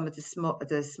for some of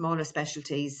the smaller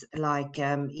specialties like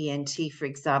ENT, for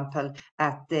example,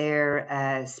 at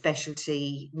their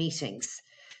specialty meetings.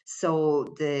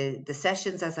 So the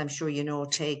sessions, as I'm sure you know,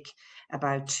 take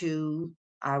about 2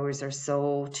 hours or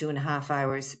so, 2.5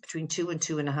 hours, between 2 and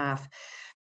 2.5.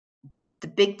 The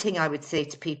big thing I would say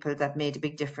to people that made a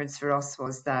big difference for us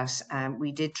was that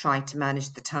we did try to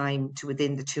manage the time to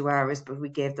within the 2 hours, but we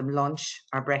gave them lunch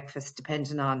or breakfast,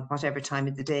 depending on whatever time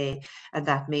of the day, and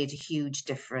that made a huge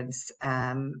difference.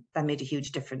 That made a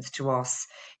huge difference to us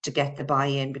to get the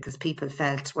buy-in, because people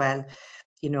felt, well,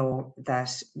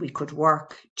 that we could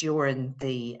work during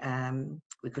the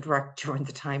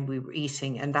time we were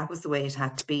eating, and that was the way it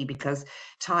had to be, because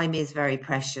time is very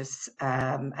precious,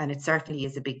 and it certainly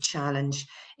is a big challenge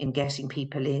in getting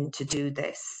people in to do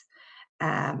this.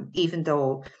 Even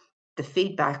though the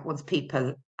feedback, once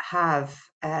people have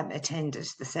attended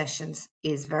the sessions,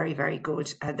 is very, very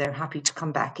good, and they're happy to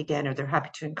come back again, or they're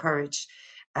happy to encourage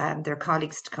their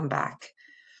colleagues to come back.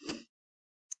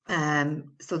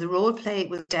 So the role play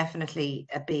was definitely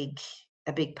a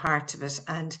big part of it,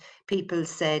 and people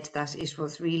said that it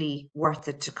was really worth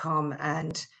it to come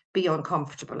and be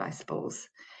uncomfortable, I suppose.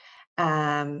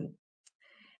 Then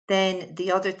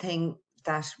the other thing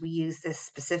that we used this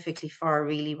specifically for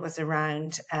really was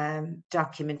around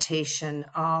documentation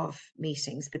of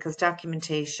meetings, because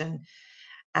documentation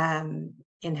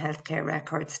in healthcare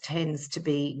records tends to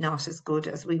be not as good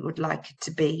as we would like it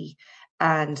to be.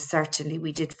 And certainly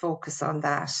we did focus on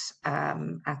that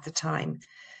at the time.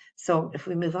 So if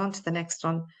we move on to the next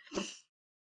one. I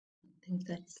think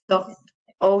that's So,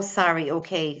 oh, sorry.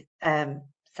 Okay.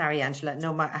 Sorry, Angela.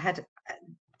 No, I had.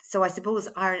 So I suppose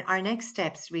our next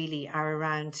steps really are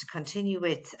around to continue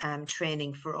with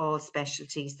training for all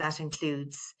specialties. That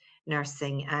includes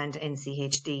nursing and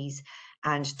NCHDs,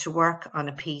 and to work on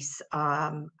a piece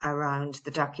around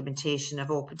the documentation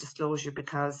of open disclosure,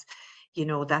 because, you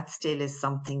know, that still is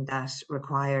something that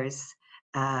requires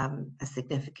a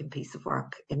significant piece of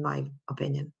work, in my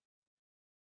opinion.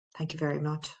 Thank you very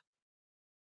much.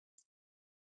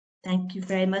 Thank you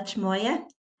very much, Moya.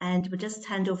 And we'll just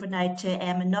hand over now to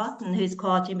Emma Naughton, who's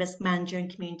Quality Risk Manager in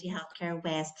Community Healthcare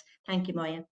West. Thank you,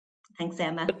 Moya. Thanks,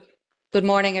 Emma. Good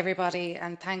morning, everybody,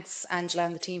 and thanks, Angela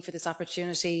and the team, for this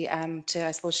opportunity to,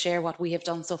 I suppose, share what we have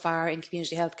done so far in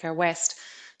Community Healthcare West.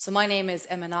 So my name is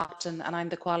Emma Naughton, and I'm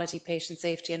the Quality, Patient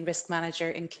Safety and Risk Manager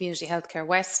in Community Healthcare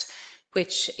West,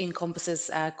 which encompasses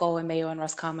Galway, Mayo and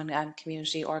Roscommon and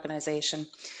community organisation.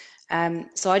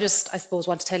 So I suppose,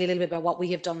 want to tell you a little bit about what we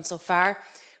have done so far.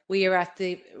 We are at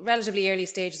the relatively early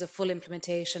stages of full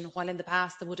implementation, while in the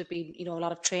past there would have been, you know, a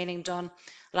lot of training done.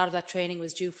 A lot of that training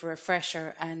was due for a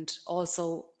refresher, and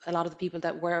also a lot of the people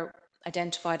that were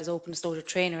identified as open disclosure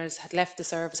trainers had left the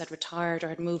service, had retired or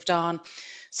had moved on.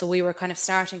 So we were kind of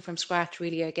starting from scratch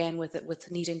really again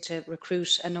with needing to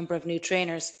recruit a number of new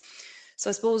trainers. So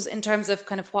I suppose in terms of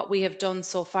kind of what we have done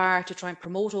so far to try and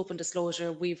promote open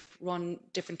disclosure, we've run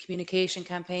different communication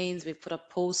campaigns, we've put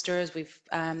up posters, we've,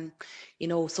 you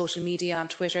know, social media on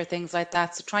Twitter, things like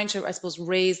that. So trying to, I suppose,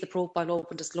 raise the profile of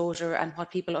open disclosure and what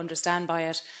people understand by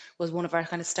it was one of our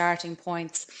kind of starting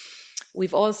points.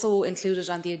 We've also included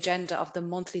on the agenda of the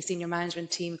monthly Senior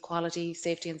Management Team Quality,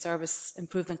 Safety and Service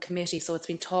Improvement Committee. So it's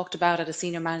been talked about at a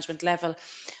senior management level,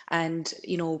 and,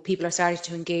 you know, people are starting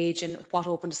to engage in what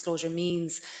open disclosure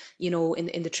means, you know,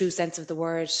 in the true sense of the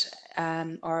word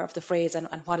or of the phrase, and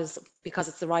what is, because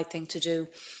it's the right thing to do.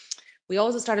 We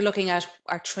also started looking at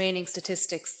our training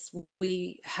statistics.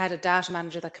 We had a data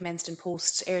manager that commenced in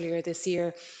post earlier this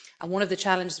year. And one of the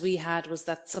challenges we had was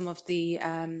that some of the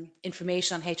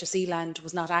information on HSE land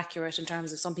was not accurate, in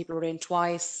terms of some people were in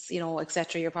twice, you know,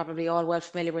 etc. You're probably all well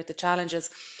familiar with the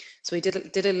challenges. So we did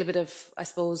a little bit of, I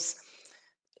suppose,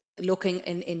 looking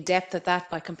in depth at that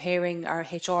by comparing our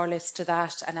HR list to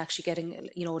that, and actually getting,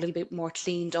 you know, a little bit more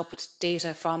cleaned up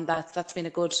data from that. That's been a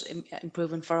good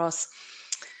improvement for us.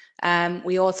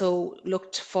 We also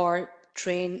looked for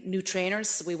new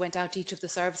trainers. We went out to each of the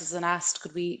services and asked,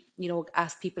 could we, you know,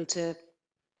 ask people to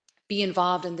be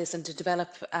involved in this and to develop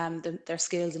their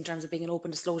skills in terms of being an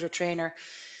open disclosure trainer.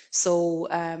 So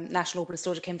National Open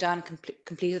Disclosure came down and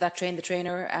completed that the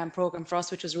trainer program for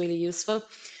us, which was really useful.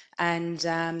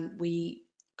 And we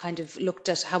kind of looked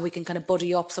at how we can kind of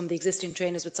buddy up some of the existing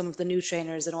trainers with some of the new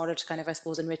trainers in order to kind of, I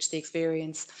suppose, enrich the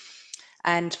experience.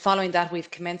 And following that,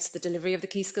 we've commenced the delivery of the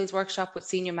Key Skills Workshop with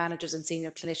senior managers and senior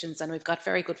clinicians, and we've got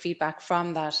very good feedback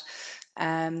from that.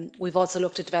 We've also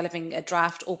looked at developing a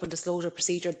draft open disclosure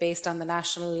procedure based on the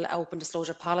National Open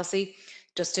Disclosure Policy,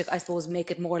 just to, I suppose, make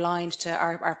it more aligned to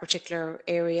our particular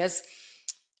areas.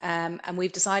 And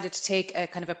we've decided to take a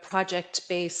kind of a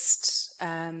project-based,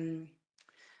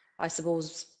 I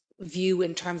suppose, view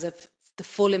in terms of the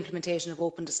full implementation of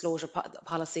open disclosure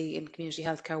policy in Community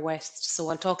Healthcare West. So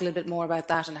I'll talk a little bit more about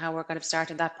that and how we're kind of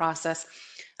starting that process.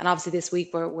 And obviously this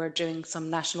week we're doing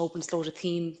some National Open Disclosure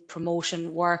theme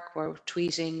promotion work. We're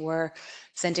tweeting, we're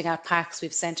sending out packs,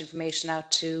 we've sent information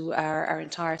out to our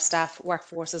entire staff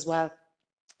workforce as well.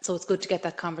 So it's good to get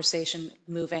that conversation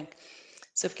moving.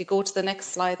 So if you could go to the next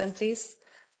slide then, please.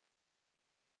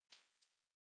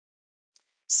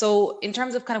 So in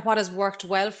terms of kind of what has worked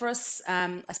well for us,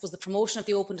 I suppose the promotion of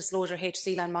the open disclosure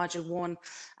HSE land module 1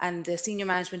 and the senior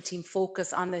management team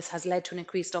focus on this has led to an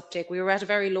increased uptake. We were at a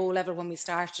very low level when we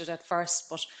started at first,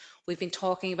 but we've been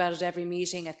talking about it every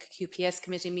meeting, at QPS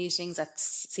committee meetings, at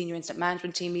senior incident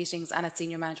management team meetings, and at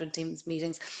senior management teams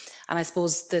meetings. And I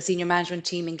suppose the senior management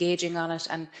team engaging on it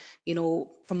and, you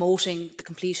know, promoting the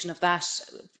completion of that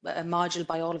module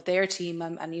by all of their team,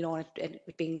 and you know,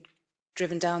 it being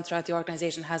driven down throughout the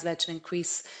organisation has led to an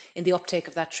increase in the uptake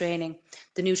of that training.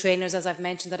 The new trainers, as I've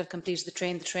mentioned, that have completed the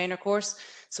Train the Trainer course.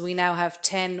 So we now have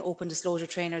 10 open disclosure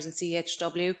trainers in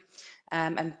CHW,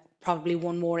 and probably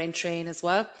one more in Train as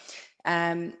well.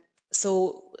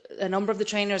 So a number of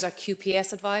the trainers are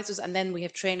QPS advisors, and then we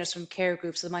have trainers from care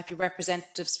groups. So there might be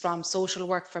representatives from social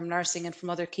work, from nursing, and from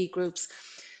other key groups.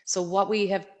 So what we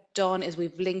have done is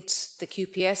we've linked the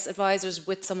QPS advisors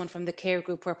with someone from the care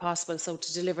group where possible, so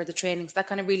to deliver the trainings. That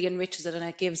kind of really enriches it, and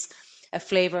it gives a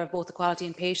flavour of both the quality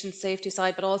and patient safety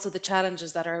side, but also the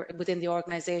challenges that are within the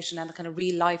organisation and the kind of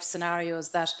real life scenarios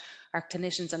that our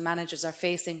clinicians and managers are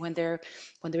facing when there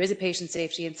is a patient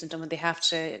safety incident and when they have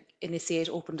to initiate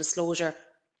open disclosure.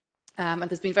 And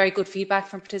there's been very good feedback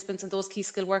from participants in those key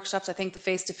skill workshops. I think the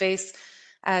face-to-face,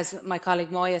 as my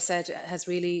colleague Moya said, has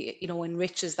really,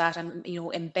 enriches that and,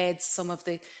 embeds some of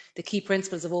the key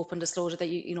principles of open disclosure that,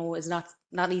 is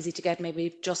not easy to get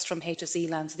maybe just from HSE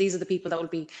land. So these are the people that will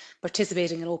be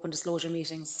participating in open disclosure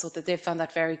meetings, so that they've found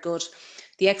that very good.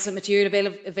 The excellent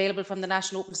material available from the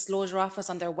National Open Disclosure Office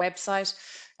on their website,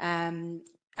 and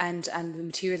the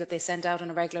material that they send out on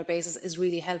a regular basis is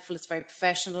really helpful. It's very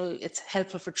professional. It's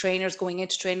helpful for trainers going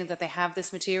into training that they have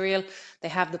this material, they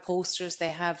have the posters, they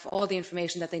have all the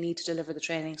information that they need to deliver the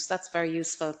training. So that's very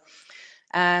useful.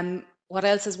 What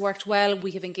else has worked well?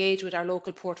 We have engaged with our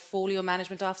local portfolio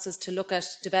management offices to look at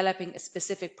developing a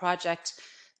specific project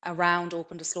around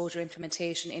open disclosure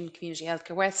implementation in Community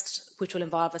Healthcare West, which will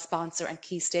involve a sponsor and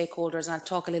key stakeholders. And I'll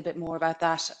talk a little bit more about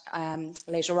that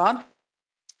later on.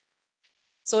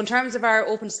 So in terms of our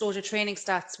open disclosure training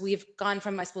stats, we've gone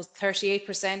from, I suppose,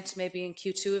 38% maybe in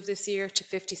Q2 of this year to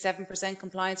 57%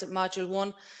 compliance with Module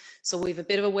 1. So we have a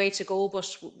bit of a way to go,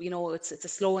 but it's a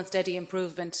slow and steady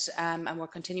improvement, and we're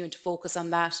continuing to focus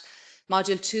on that.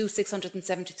 Module 2,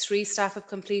 673 staff have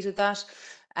completed that,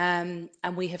 and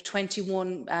we have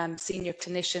 21 senior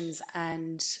clinicians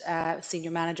and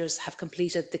senior managers have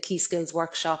completed the key skills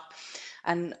workshop.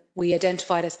 And we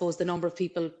identified, I suppose, the number of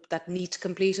people that need to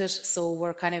complete it. So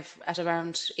we're kind of at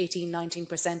around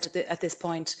 18–19% at this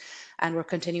point, and we're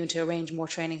continuing to arrange more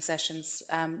training sessions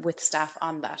with staff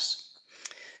on that.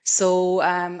 So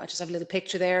I just have a little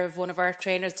picture there of one of our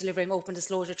trainers delivering open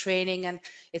disclosure training, and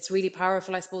it's really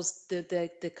powerful, I suppose,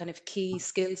 the kind of key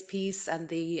skills piece and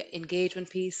the engagement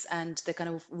piece and the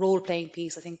kind of role-playing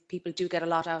piece. I think people do get a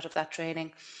lot out of that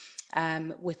training.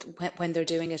 When they're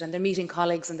doing it, and they're meeting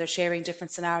colleagues and they're sharing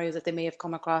different scenarios that they may have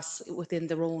come across within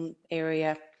their own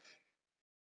area.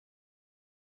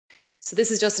 So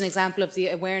this is just an example of the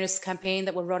awareness campaign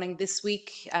that we're running this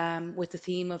week with the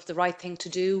theme of the right thing to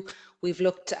do. We've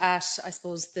looked at, I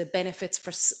suppose, the benefits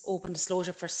for open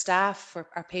disclosure for staff, for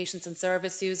our patients and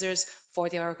service users, for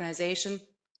the organisation.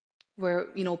 We're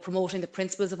promoting the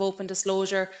principles of open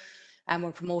disclosure, and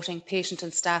we're promoting patient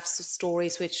and staff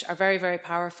stories, which are very, very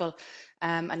powerful.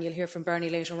 And you'll hear from Bernie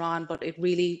later on, but it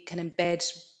really can embed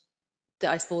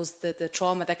I suppose, the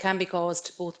trauma that can be caused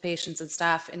to both patients and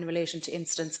staff in relation to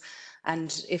incidents.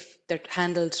 And if they're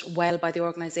handled well by the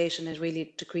organisation, it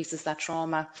really decreases that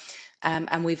trauma.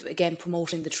 And we've, again,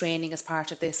 promoting the training as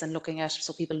part of this and looking at,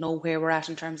 so people know where we're at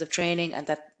in terms of training, and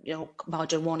that,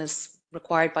 Module 1 is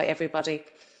required by everybody.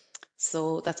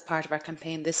 So that's part of our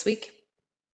campaign this week.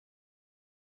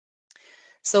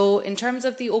 So in terms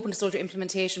of the open disclosure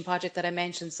implementation project that I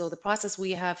mentioned, so the process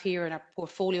we have here in our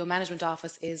portfolio management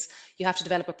office is you have to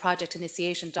develop a project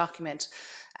initiation document.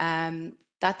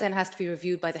 That then has to be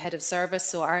reviewed by the head of service.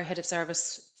 So our head of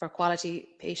service for quality,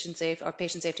 patient safety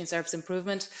and service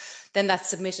improvement. Then that's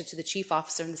submitted to the chief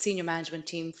officer and the senior management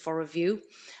team for review.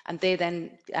 And they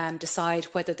then decide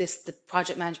whether the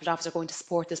project management officer are going to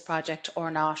support this project or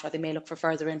not, or they may look for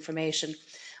further information.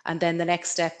 And then the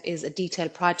next step is a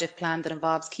detailed project plan that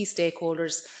involves key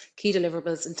stakeholders, key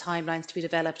deliverables and timelines to be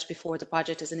developed before the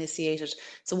project is initiated.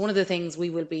 So one of the things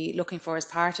we will be looking for as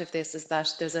part of this is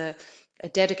that there's a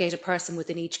dedicated person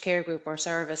within each care group or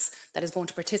service that is going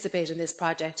to participate in this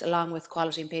project, along with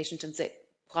quality and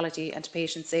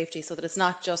patient safety, so that it's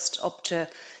not just up to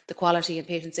the quality and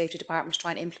patient safety department to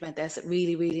try and implement this. It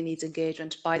really, really needs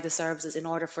engagement by the services in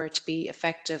order for it to be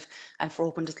effective and for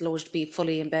open disclosure to be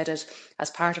fully embedded as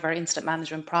part of our incident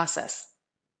management process.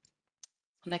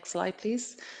 Next slide,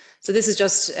 please. So this is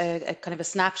just a kind of a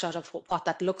snapshot of what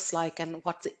that looks like and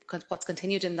what's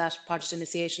continued in that project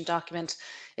initiation document.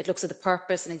 It looks at the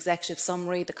purpose and executive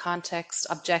summary, the context,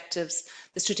 objectives,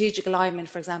 the strategic alignment,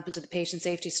 for example, to the patient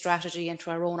safety strategy and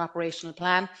to our own operational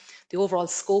plan, the overall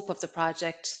scope of the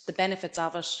project, the benefits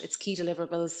of it, its key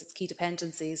deliverables, its key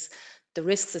dependencies, the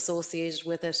risks associated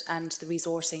with it, and the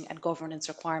resourcing and governance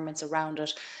requirements around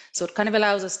it. So it kind of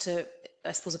allows us to,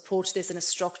 I suppose, approach this in a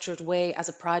structured way as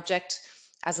a project,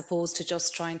 as opposed to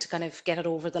just trying to kind of get it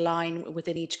over the line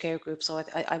within each care group. So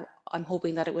I'm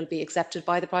hoping that it will be accepted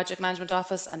by the project management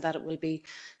office and that it will be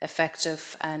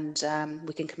effective, and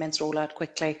we can commence rollout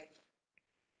quickly.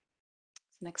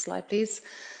 Next slide, please.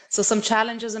 So some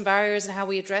challenges and barriers and how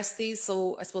we address these.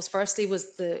 So I suppose firstly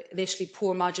was the initially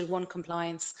poor Module 1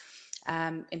 compliance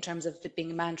in terms of it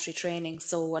being mandatory training.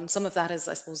 So, and some of that is,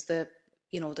 I suppose, the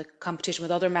competition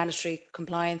with other mandatory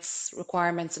compliance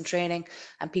requirements and training,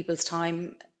 and people's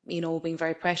time, being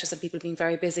very precious and people being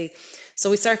very busy.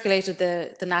 So we circulated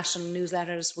the national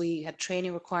newsletters, we had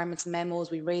training requirements,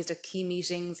 memos, we raised at key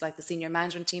meetings like the senior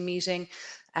management team meeting,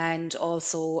 and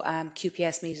also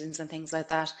QPS meetings and things like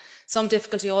that. Some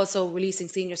difficulty also releasing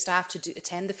senior staff to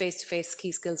attend the face-to-face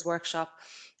key skills workshop,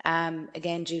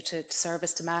 again due to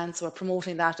service demand. So we're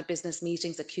promoting that at business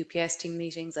meetings, at QPS team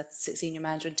meetings, at senior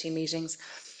management team meetings.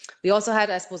 We also had,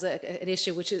 I suppose, an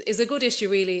issue which is a good issue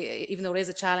really, even though it is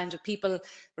a challenge, of people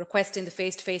requesting the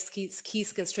face-to-face key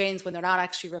skills trainings when they're not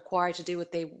actually required to do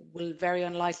it. They will very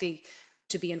unlikely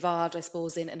to be involved, I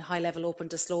suppose, in high-level open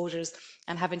disclosures,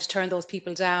 and having to turn those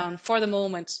people down for the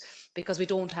moment because we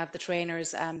don't have the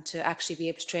trainers to actually be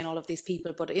able to train all of these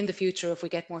people. But in the future, if we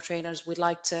get more trainers, we'd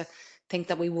like to think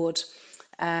that we would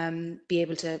be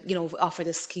able to, offer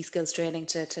this key skills training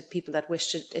to people that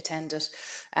wish to attend it.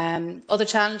 Other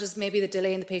challenges, maybe the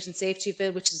delay in the patient safety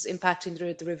bill, which is impacting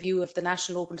the review of the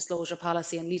national open disclosure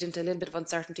policy and leading to a little bit of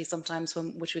uncertainty sometimes,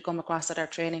 which we come across at our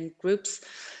training groups.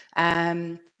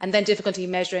 And then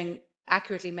difficulty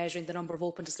accurately measuring the number of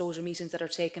open disclosure meetings that are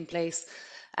taking place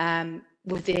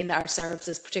within our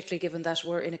services, particularly given that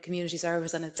we're in a community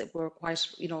service and we're quite,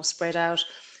 spread out.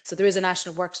 So there is a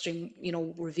national work stream,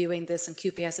 reviewing this, and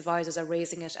QPS advisors are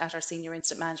raising it at our senior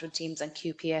incident management teams and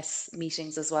QPS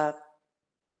meetings as well.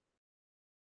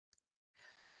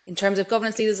 In terms of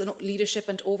governance leadership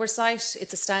and oversight,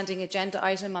 it's a standing agenda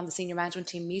item on the senior management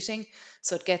team meeting,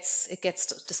 so it gets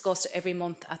discussed every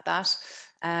month at that.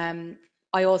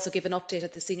 I also give an update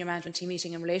at the senior management team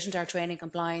meeting in relation to our training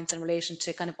compliance, in relation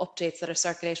to kind of updates that are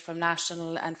circulated from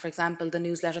national, and for example, the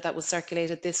newsletter that was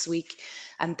circulated this week,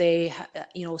 and they,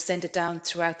 send it down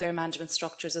throughout their management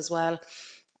structures as well.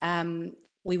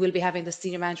 We will be having the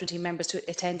senior management team members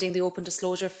attending the open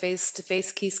disclosure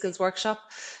face-to-face key skills workshop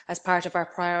as part of our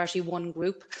priority 1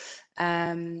 group.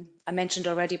 I mentioned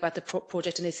already about the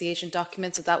project initiation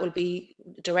document, so that will be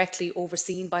directly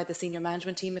overseen by the senior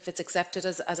management team if it's accepted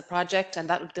as a project, and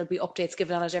there'll be updates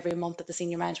given on it every month at the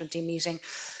senior management team meeting.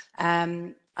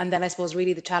 And then I suppose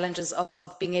really the challenges of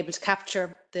being able to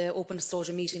capture the open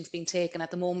disclosure meetings being taken.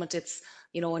 At the moment, it's,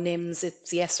 a NIMS,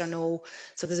 it's yes or no.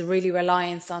 So there's a really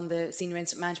reliance on the senior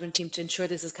incident management team to ensure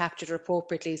this is captured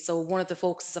appropriately. So one of the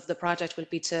focuses of the project will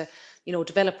be to,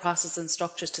 develop processes and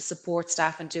structures to support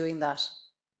staff in doing that.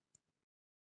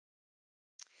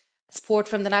 Support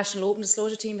from the National Open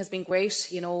Disclosure team has been great.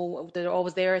 They're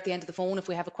always there at the end of the phone if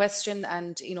we have a question,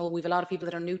 and we've a lot of people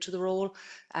that are new to the role,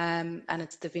 and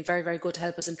they've been very, very good to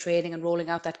help us in training and rolling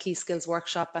out that key skills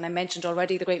workshop. And I mentioned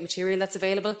already the great material that's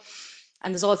available.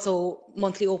 And there's also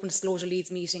monthly open disclosure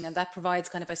leads meeting, and that provides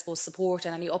kind of, I suppose, support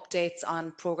and any updates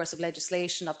on progress of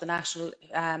legislation of the national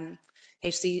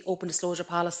HC open disclosure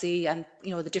policy, and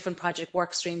the different project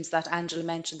work streams that Angela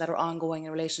mentioned that are ongoing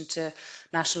in relation to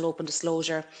national open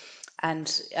disclosure.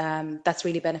 And that's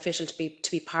really beneficial to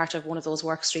be part of one of those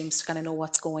work streams to kind of know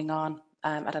what's going on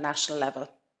at a national level.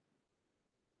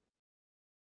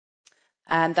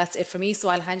 And that's it for me. So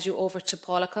I'll hand you over to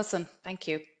Paula Cusson. Thank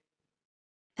you.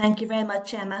 Thank you very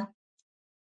much, Emma.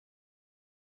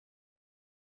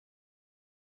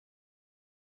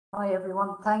 Hi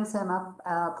everyone, thanks Emma.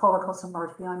 Paula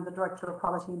Cusson-Murphy, I'm the Director of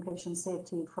Quality and Patient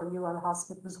Safety for UL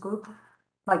Hospitals Group.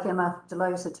 Like Emma,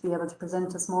 delighted to be able to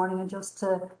present this morning and just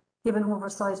to give an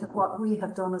oversight of what we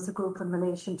have done as a group in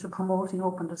relation to promoting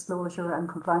open disclosure and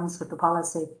compliance with the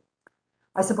policy.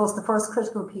 I suppose the first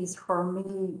critical piece for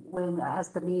me as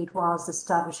the lead was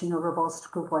establishing a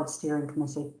robust group-wide steering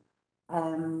committee.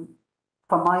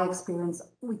 From my experience,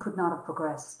 we could not have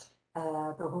progressed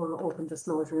the whole open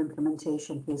disclosure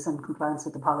implementation piece and compliance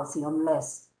with the policy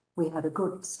unless we had a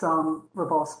good, strong,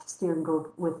 robust steering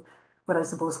group with I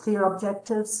suppose, clear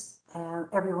objectives.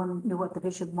 Everyone knew what the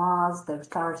vision was, there was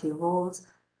clarity of roles.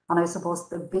 And I suppose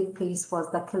the big piece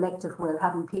was that collective will,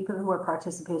 having people who were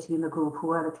participating in the group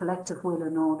who had a collective will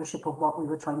and ownership of what we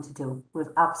were trying to do was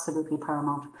absolutely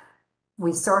paramount.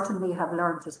 We certainly have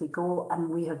learned as we go, and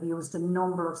we have used a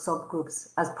number of subgroups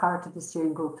as part of the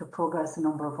steering group to progress a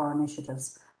number of our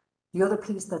initiatives. The other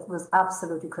piece that was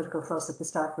absolutely critical for us at the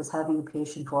start was having a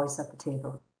patient voice at the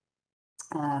table.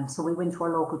 So we went to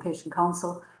our local patient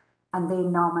council and they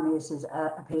nominated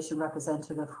a patient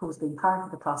representative who's been part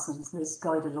of the process and has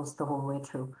guided us the whole way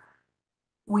through.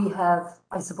 We have,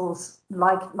 I suppose,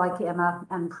 like Emma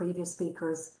and previous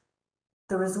speakers,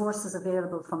 The resources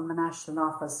available from the National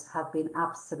Office have been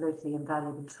absolutely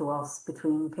invaluable to us,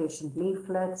 between patient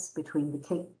leaflets, between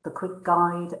the quick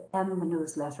guide and the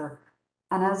newsletter.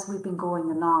 And as we've been going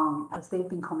along, as they've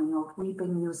been coming out, we've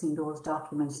been using those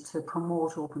documents to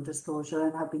promote open disclosure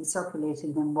and have been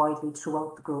circulating them widely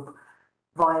throughout the group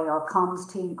via our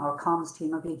comms team. Our comms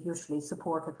team have been hugely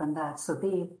supportive in that. So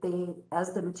they,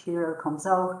 as the material comes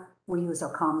out, we use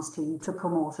our comms team to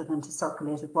promote it and to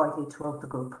circulate it widely throughout the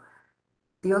group.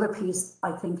 The other piece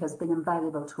I think has been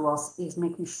invaluable to us is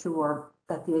making sure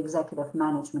that the executive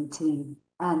management team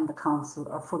and the council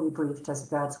are fully briefed as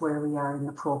regards where we are in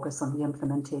the progress on the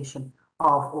implementation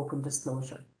of open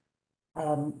disclosure.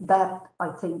 That I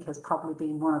think has probably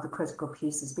been one of the critical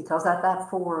pieces, because at that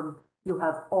forum you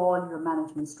have all your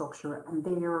management structure and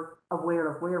they're aware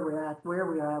of where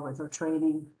we are with our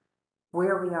training,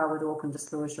 where we are with open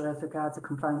disclosure as regards to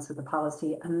compliance with the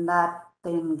policy, and that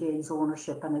then gains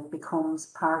ownership and it becomes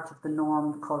part of the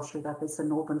norm culture that this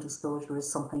an open disclosure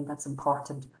is something that's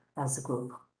important as a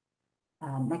group.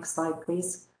 Next slide,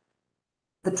 please.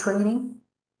 The training,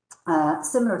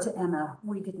 similar to Emma,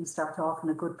 we didn't start off in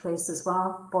a good place as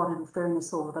well, but in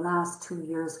fairness, over the last 2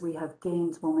 years, we have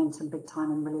gained momentum big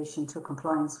time in relation to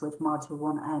compliance with Module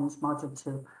 1 and Module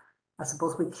 2. I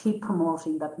suppose we keep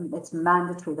promoting that it's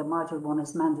mandatory, that Module 1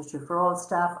 is mandatory for all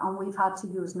staff, and we've had to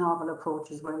use novel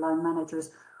approaches where line managers,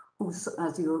 who,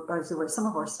 as you were, some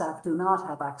of our staff do not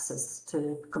have access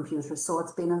to computers, so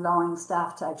it's been allowing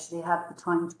staff to actually have the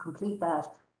time to complete that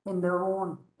in their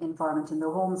own environment, in their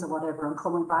homes or whatever, and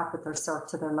coming back with their cert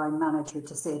to their line manager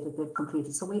to say that they've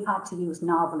completed. So we've had to use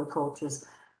novel approaches,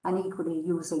 and equally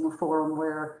using a forum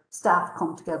where staff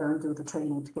come together and do the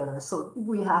training together. So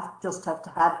we have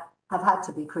had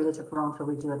to be creative around how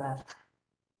we do that.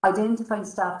 Identifying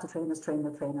staff to train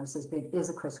the trainers is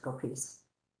a critical piece.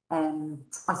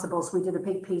 I suppose we did a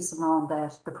big piece around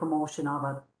that, the promotion of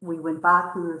it. We went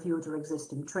back, we reviewed our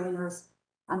existing trainers,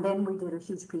 and then we did a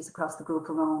huge piece across the group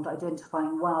around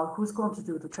identifying, well, who's going to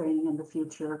do the training in the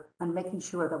future, and making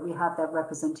sure that we have that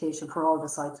representation for all the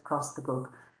sites across the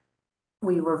group.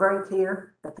 We were very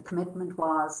clear that the commitment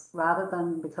was, rather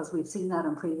than, because we've seen that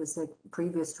in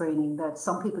previous training, that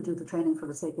some people do the training for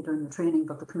the sake of doing the training,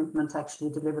 but the commitment to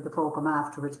actually deliver the programme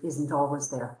afterwards isn't always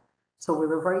there. So we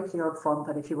were very clear up front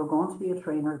that if you were going to be a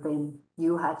trainer, then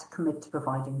you had to commit to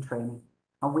providing training.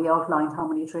 And we outlined how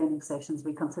many training sessions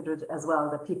we considered as well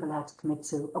that people had to commit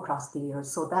to across the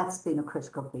years. So that's been a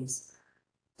critical piece.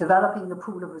 Developing the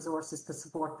pool of resources to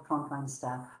support the frontline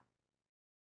staff.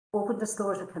 Open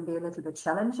disclosure can be a little bit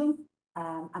challenging,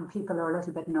 and people are a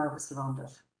little bit nervous around it.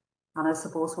 And I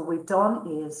suppose what we've done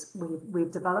is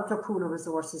we've developed our pool of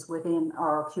resources within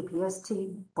our QPS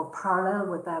team, but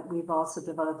parallel with that, we've also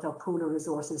developed our pool of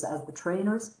resources as the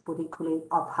trainers, but equally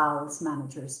our PALS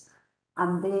managers.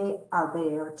 And they are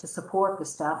there to support the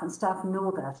staff, and staff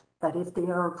know that if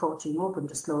they are approaching open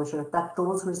disclosure, that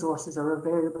those resources are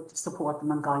available to support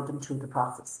them and guide them through the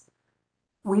process.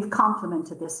 We've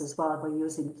complemented this as well by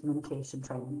using the communication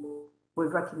training.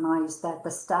 We've recognised that the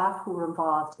staff who are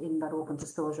involved in that open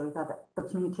disclosure, that the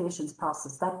communications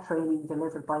process, that training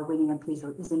delivered by Winnie and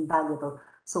Peter is invaluable.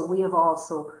 So we have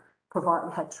also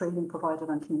had training provided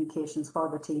on communications for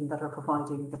the team that are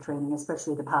providing the training,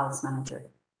 especially the PALS manager.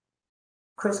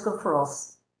 Critical for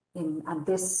us, and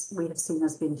this we have seen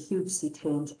has been huge sea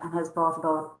change and has brought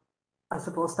about, I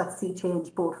suppose, that sea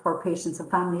change both for patients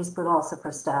and families, but also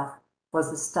for staff,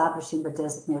 was establishing the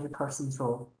designated person's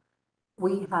role.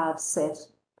 We have said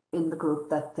in the group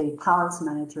that the PALS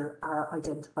manager are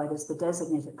identified as the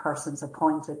designated persons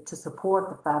appointed to support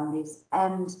the families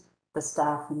and the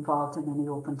staff involved in any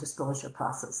open disclosure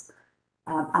process.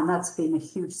 And that's been a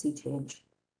huge sea change,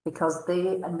 because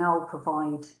they now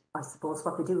provide, I suppose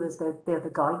what they do is they're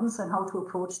the guidance on how to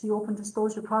approach the open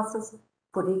disclosure process,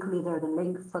 but equally they're the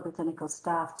link for the clinical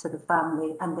staff to the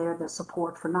family, and they're the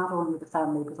support for not only the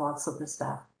family but also the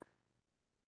staff.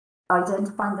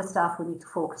 Identifying the staff we need to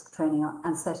focus the training on,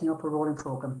 and setting up a rolling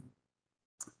programme.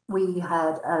 We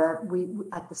had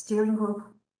at the steering group,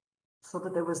 so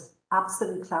that there was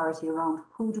absolute clarity around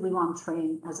who do we want to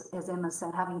train, as Emma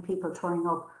said, having people turning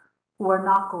up who are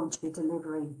not going to be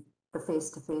delivering the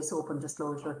face-to-face open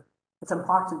disclosure. It's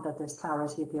important that there's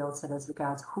clarity at the outset as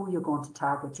regards who you're going to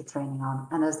target your training on.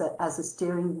 And as a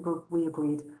steering group, we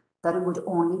agreed that it would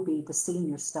only be the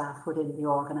senior staff within the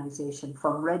organisation,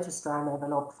 from registrar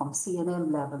level up, from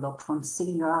CNM level up, from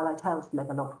senior allied health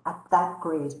level up, at that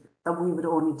grade, that we would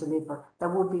only deliver, that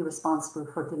would be responsible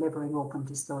for delivering open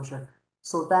disclosure.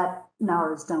 So that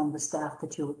narrows down the staff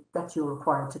that you're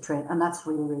required to train, and that's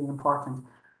really, really important.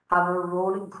 Have a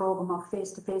rolling programme of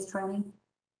face-to-face training.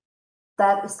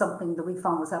 that is something that we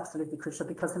found was absolutely crucial,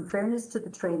 because in fairness to the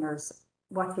trainers,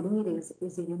 what you need is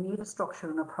you need a structure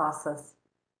and a process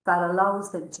that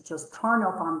allows them to just turn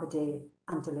up on the day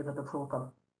and deliver the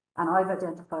programme. And I've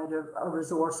identified a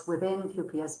resource within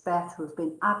QPS, Beth, who's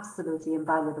been absolutely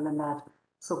invaluable in that.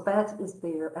 So Beth is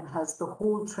there and has the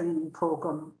whole training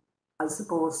programme, I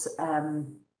suppose.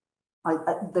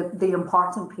 The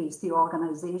important piece, the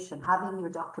organisation, having your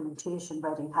documentation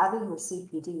ready, having your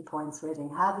CPD points ready,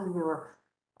 having your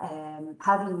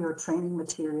training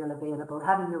material available,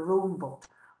 having your room booked,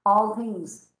 all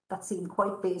things that seem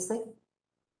quite basic,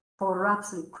 but are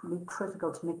absolutely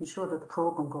critical to making sure that the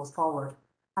programme goes forward.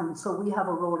 And so we have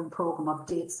a rolling programme of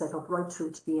dates set up right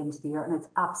through to the end of the year, and it's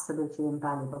absolutely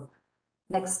invaluable.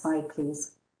 Next slide,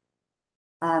 please.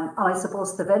 And I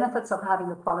suppose the benefits of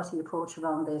having a quality approach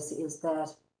around this is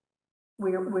that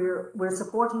we're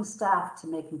supporting staff to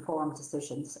make informed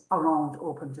decisions around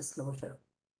open disclosure.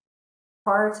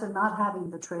 Prior to not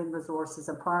having the trained resources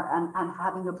and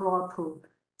having a broad pool,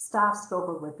 staff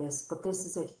struggle with this, but this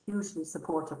is a hugely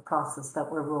supportive process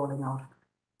that we're rolling out.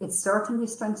 It certainly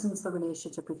strengthens the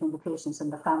relationship between the patients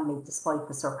and the family despite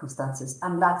the circumstances,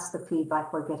 and that's the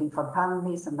feedback we're getting from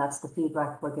families, and that's the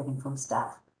feedback we're getting from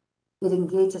staff. It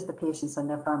engages the patients and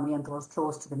their family and those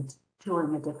close to them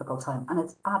during a difficult time, and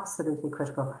it's absolutely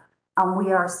critical. And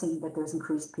we are seeing that there's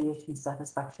increased patient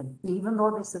satisfaction. Even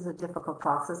though this is a difficult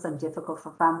process and difficult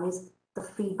for families, the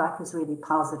feedback is really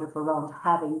positive around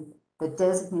having the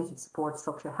designated support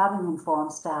structure, having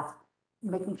informed staff,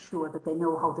 making sure that they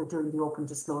know how they're doing the open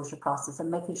disclosure process, and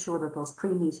making sure that those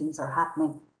pre-meetings are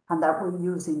happening, and that we're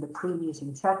using the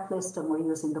pre-meeting checklist and we're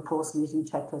using the post-meeting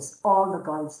checklist, all the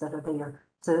guides that are there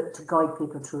to guide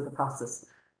people through the process.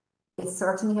 It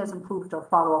certainly has improved our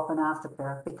follow-up and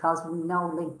aftercare, because we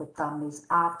now link with families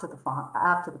after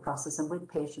the process and with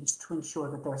patients to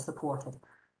ensure that they're supported.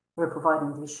 We're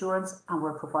providing the assurance, and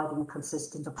we're providing a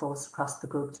consistent approach across the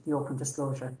group to the open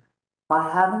disclosure. By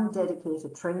having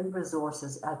dedicated training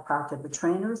resources as part of the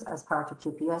trainers, as part of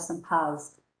QPS and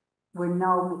PALS, we're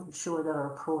now making sure that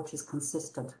our approach is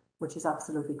consistent, which is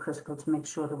absolutely critical to make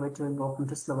sure that we're doing open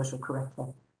disclosure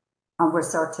correctly. And we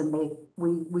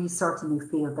certainly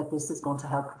feel that this is going to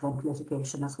help prevent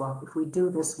litigation as well. If we do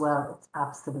this well, it's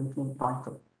absolutely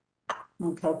vital.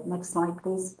 Okay, next slide,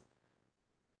 please.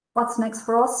 What's next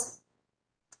for us?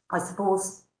 I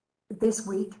suppose this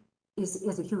week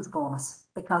is a huge bonus,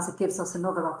 because it gives us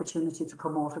another opportunity to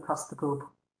promote across the group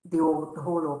the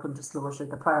whole open disclosure,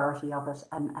 the priority of it,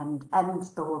 and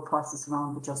the whole process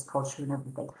around the just culture and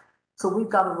everything. So we've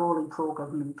got a rolling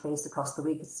programme in place across the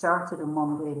week. It started on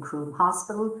Monday in Croom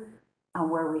Hospital, and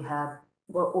where we have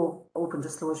open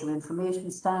disclosure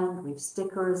information stand, we've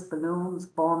stickers, balloons,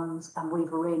 buns, and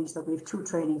we've arranged that we've 2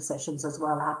 training sessions as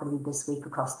well happening this week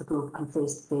across the group on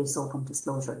face-to-face open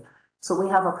disclosure. So we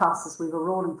have a process, we have a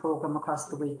rolling programme across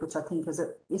the week, which I think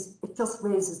it just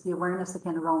raises the awareness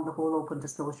again around the whole open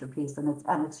disclosure piece, and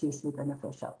it's hugely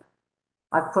beneficial.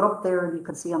 I've put up there, and you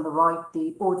can see on the right,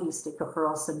 the OD sticker for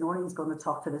us, and Noreen's going to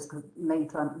talk to this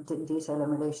later in detail in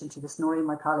relation to this. Noreen,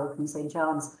 my colleague from St.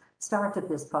 John's, started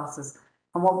this process.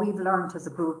 And what we've learned as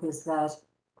a group is that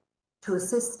to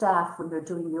assist staff when they're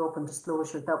doing the open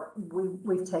disclosure, that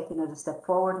we've taken it a step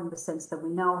forward in the sense that we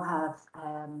now have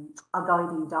a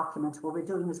guiding document. What we're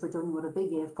doing is we're doing with a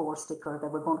big A4 sticker that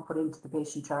we're going to put into the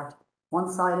patient chart. One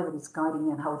side of it is guiding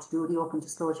in how to do the open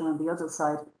disclosure, and the other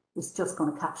side is just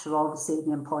going to capture all the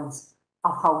salient points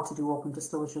of how to do open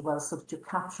disclosure well, so that you're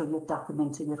capturing it,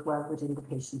 documenting it well within the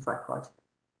patient record.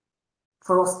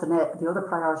 For us, the other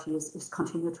priority is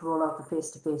continue to roll out the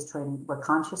face-to-face training. We're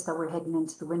conscious that we're heading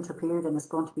into the winter period and it's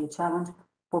going to be a challenge,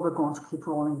 but we're going to keep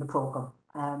rolling the programme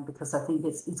because I think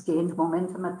it's gained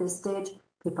momentum at this stage.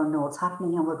 People know it's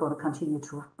happening, and we're going to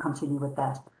continue with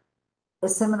that.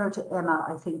 Similar to Emma,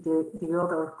 I think the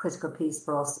other critical piece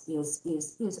for us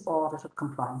is audit of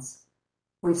compliance.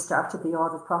 We've started the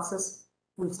audit process.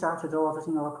 We've started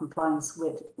auditing our compliance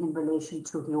in relation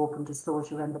to the open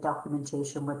disclosure and the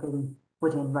documentation within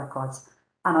records.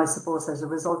 And I suppose as a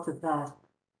result of that,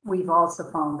 we've also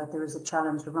found that there is a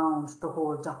challenge around the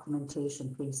whole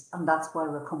documentation piece. And that's why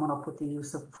we're coming up with the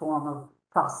use of a formal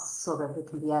process so that it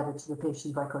can be added to the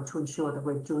patient record to ensure that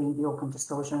we're doing the open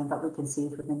disclosure and that we can see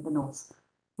it within the notes.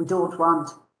 We don't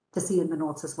want to see in the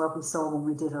notes, as what we saw when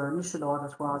we did our initial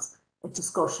audit, was a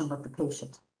discussion with the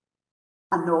patient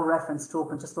and no reference to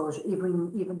open disclosure,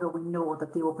 even though we know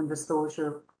that the open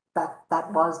disclosure,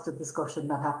 that was the discussion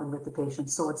that happened with the patient.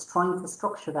 So it's trying to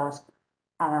structure that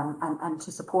and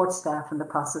to support staff in the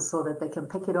process so that they can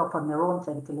pick it up on their own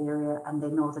clinical area and they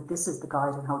know that this is the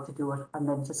guide on how to do it, and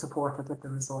then to support it with the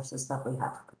resources that we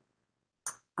have.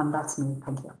 And that's me,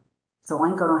 thank you. So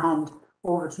I'm going to hand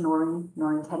over to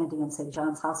Noreen Kennedy in St.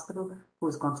 John's Hospital,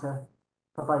 who's going to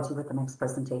provide you with the next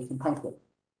presentation. Thank you.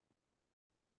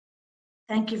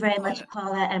 Thank you very much,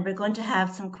 Paula. And we're going to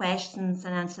have some questions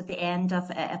and answers at the end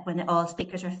of when all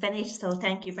speakers are finished. So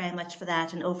thank you very much for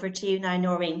that. And over to you now,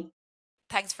 Noreen.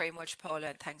 Thanks very much, Paula,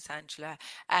 and thanks, Angela.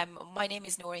 My name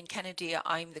is Noreen Kennedy.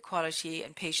 I'm the Quality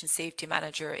and Patient Safety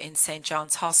Manager in St.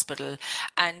 John's Hospital,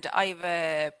 and I have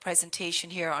a presentation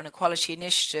here on a quality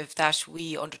initiative that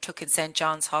we undertook in St.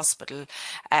 John's Hospital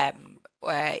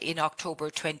in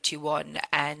October 21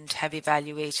 and have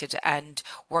evaluated, and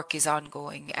work is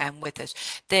ongoing with it.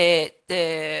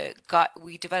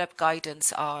 We developed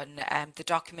guidance on the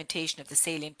documentation of the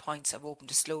salient points of open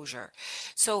disclosure.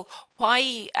 So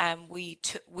why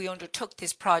we undertook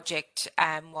this project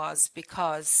was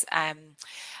because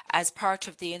as part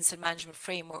of the Incident Management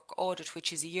Framework audit,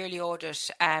 which is a yearly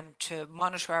audit to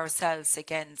monitor ourselves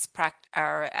against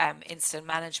our incident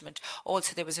management,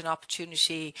 also there was an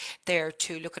opportunity there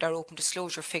to look at our open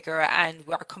disclosure figure, and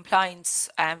our compliance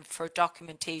for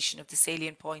documentation of the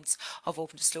salient points of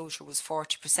open disclosure was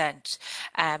 40%,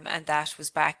 and that was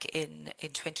back in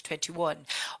 2021.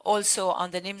 Also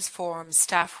on the NIMS form,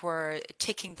 staff were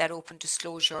ticking that open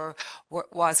disclosure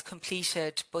was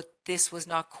completed, but this was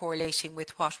not correlating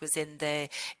with what was in the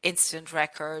incident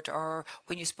record, or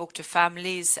when you spoke to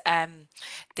families,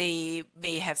 they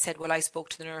may have said, well, I spoke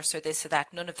to the nurse or this or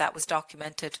that. None of that was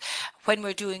documented. When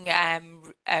we're doing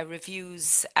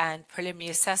reviews and preliminary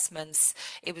assessments,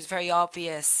 it was very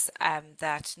obvious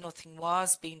that nothing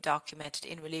was being documented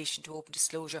in relation to open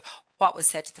disclosure, what was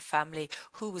said to the family,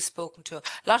 who was spoken to. A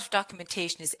lot of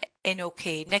documentation is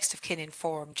NOK, next of kin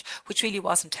informed, which really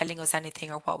wasn't telling us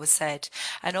anything or what was said.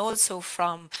 And also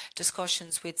from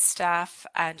discussions with staff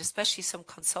and especially some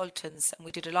consultants, and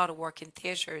we did a lot of work in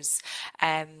theatres,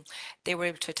 they were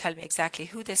able to tell me exactly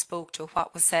who they spoke to,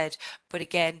 what was said, but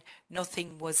again,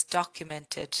 nothing was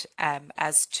documented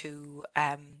as to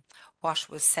what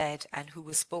was said and who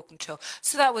was spoken to.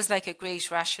 So that was like a great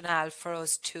rationale for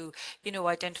us to,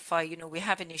 identify, we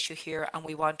have an issue here and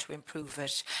we want to improve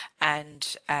it. And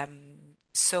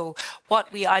so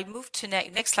I'll move to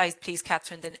next slide, please,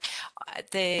 Catherine. Then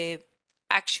the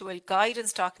actual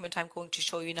guidance document I'm going to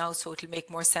show you now, so it'll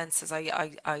make more sense as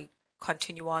I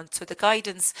continue on. So the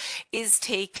guidance is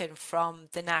taken from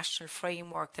the national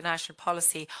framework, the national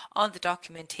policy on the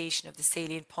documentation of the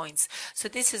salient points. So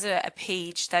this is a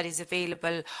page that is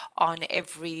available on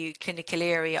every clinical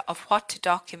area of what to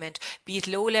document, be it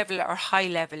low level or high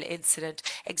level incident,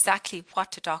 exactly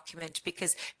what to document,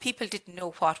 because people didn't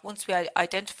know what. Once we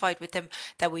identified with them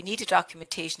that we needed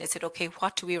documentation, they said, okay,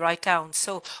 what do we write down?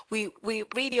 So we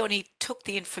really only took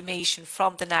the information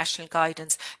from the national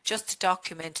guidance just to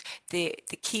document the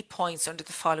key points under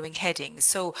the following headings.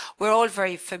 So we're all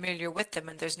very familiar with them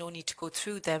and there's no need to go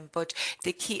through them, but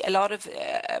the key, a lot of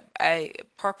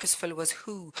purposeful was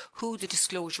who the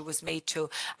disclosure was made to,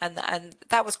 and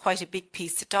that was quite a big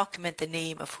piece, to document the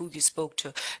name of who you spoke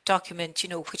to, document,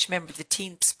 which member of the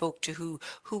team spoke to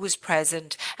who was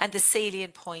present, and the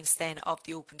salient points then of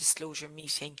the open disclosure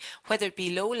meeting, whether it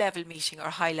be low level meeting or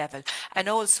high level. And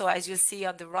also, as you'll see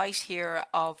on the right here,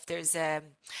 there's a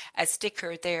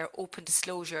sticker there, open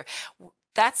disclosure.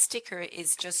 That sticker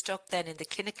is just stuck then in the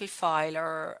clinical file,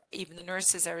 or even the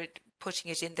nurses are putting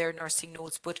it in their nursing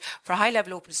notes, but for high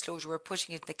level open disclosure, we're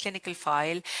putting it in the clinical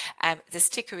file. The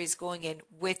sticker is going in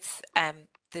with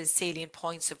the salient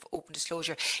points of open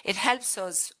disclosure. It helps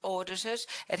us audit it.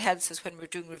 It helps us when we're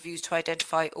doing reviews to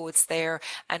identify, oh, it's there,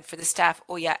 and for the staff,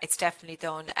 oh yeah, it's definitely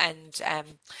done. And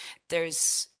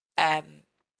there's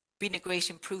been a great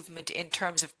improvement in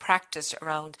terms of practice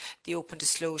around the open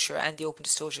disclosure and the open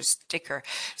disclosure sticker.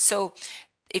 So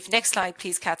if next slide,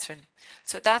 please, Catherine.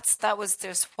 So that was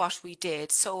just what we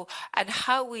did. So, and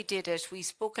how we did it, we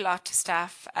spoke a lot to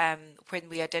staff when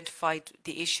we identified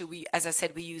the issue. As I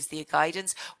said, we used the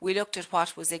guidance. We looked at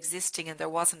what was existing, and there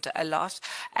wasn't a lot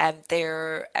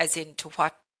there, as into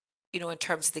what, in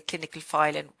terms of the clinical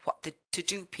file and what the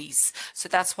to-do piece. So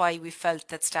that's why we felt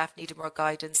that staff needed more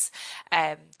guidance.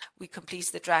 We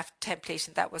completed the draft template,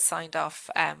 and that was signed off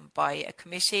by a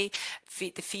committee.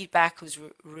 The feedback was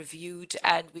reviewed,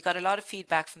 and we got a lot of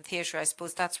feedback from theatre. I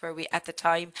suppose that's where we, at the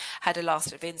time, had a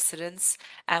lot of incidents.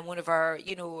 And one of our,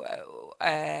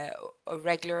 a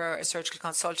regular surgical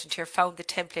consultant here found the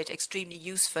template extremely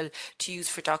useful to use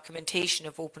for documentation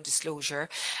of open disclosure.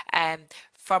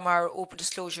 from our open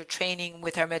disclosure training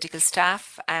with our medical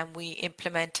staff, and we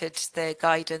implemented the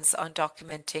guidance on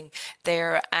documenting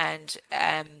there, and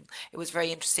it was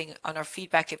very interesting on our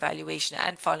feedback evaluation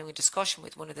and following a discussion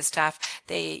with one of the staff,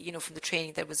 they, you know, from the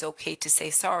training, that it was okay to say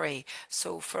sorry.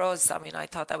 So for us, I mean, I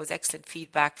thought that was excellent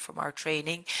feedback from our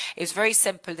training. It was very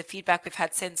simple. The feedback we've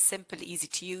had since, simple, easy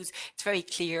to use. It's very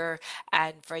clear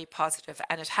and very positive,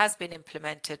 and it has been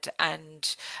implemented,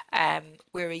 and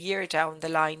we're a year down the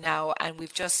line now, and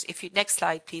we've just, if you, next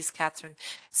slide please, Catherine.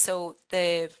 So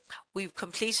we've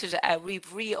completed,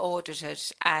 we've re-audited,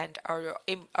 and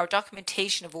our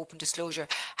documentation of open disclosure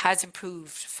has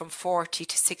improved from 40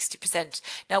 to 60%.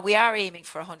 Now we are aiming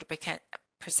for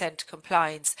 100%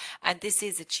 compliance, and this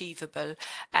is achievable.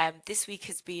 This week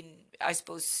has been, I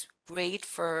suppose, great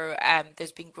for,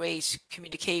 there's been great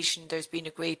communication, there's been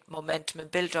a great momentum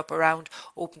and build up around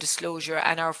open disclosure,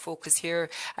 and our focus here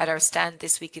at our stand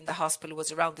this week in the hospital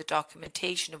was around the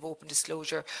documentation of open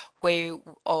disclosure, where,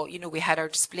 you know, we had our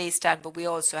display stand, but we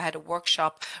also had a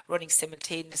workshop running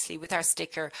simultaneously with our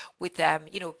sticker, with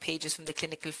you know, pages from the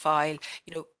clinical file,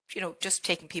 you know, just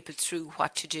taking people through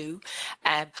what to do.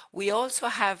 We also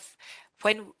have,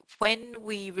 when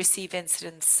we receive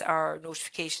incidents or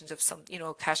notifications of some, you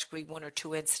know, category 1 or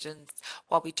 2 incidents,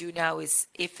 what we do now is,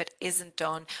 if it isn't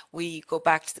done, we go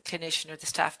back to the clinician or the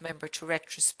staff member to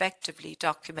retrospectively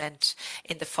document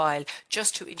in the file,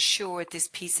 just to ensure this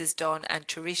piece is done and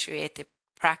to reiterate the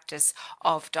practice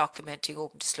of documenting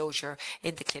open disclosure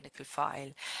in the clinical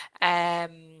file.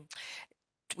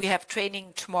 We have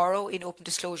training tomorrow in open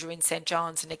disclosure in St.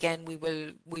 John's, and again we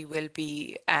will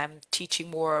be teaching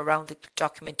more around the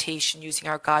documentation using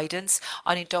our guidance.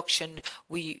 On induction,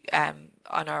 we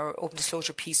on our open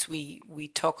disclosure piece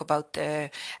we talk about the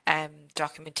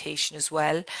documentation as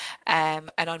well,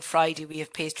 and on Friday we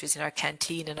have pastries in our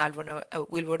canteen, and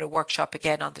we'll run a workshop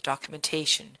again on the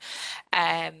documentation.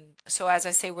 So as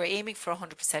I say, we're aiming for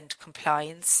 100%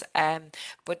 compliance,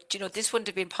 but you know, this wouldn't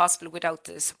have been possible without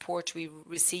the support we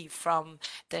received from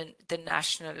the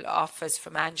national office,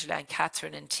 from Angela and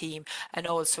Catherine and team, and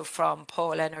also from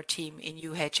Paul and our team in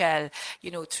UHL, you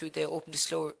know, through the open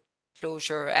disclosure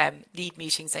lead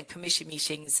meetings and committee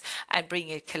meetings, and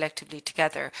bringing it collectively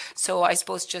together. So I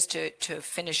suppose just to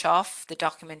finish off, the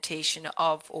documentation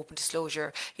of open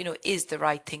disclosure, you know, is the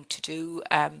right thing to do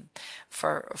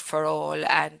for all,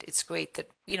 and it's great that,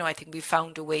 you know, I think we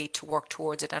found a way to work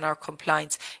towards it, and our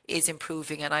compliance is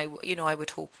improving, and I would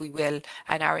hope we will,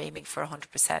 and are aiming for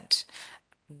 100%.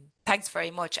 Thanks very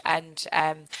much. And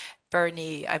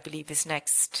Bernie, I believe, is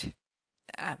next,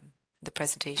 the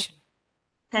presentation.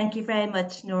 Thank you very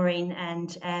much, Noreen,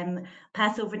 and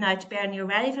pass over now to Bernie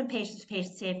O'Reilly from Patient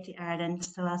Safety Ireland.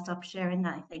 So I'll stop sharing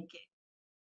now. Thank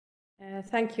you.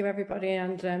 Thank you, everybody,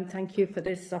 and thank you for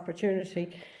this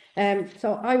opportunity.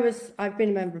 So I've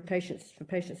been a member of Patient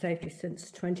Safety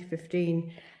since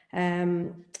 2015.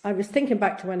 I was thinking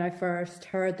back to when I first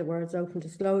heard the words open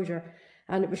disclosure,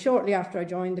 and it was shortly after I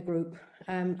joined the group.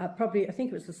 I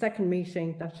think it was the second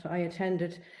meeting that I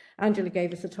attended. Angela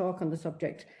gave us a talk on the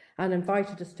subject and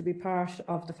invited us to be part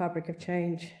of the fabric of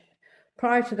change.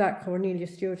 Prior to that, Cornelia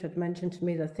Stewart had mentioned to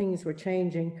me that things were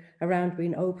changing around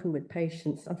being open with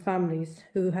patients and families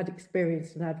who had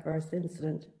experienced an adverse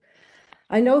incident.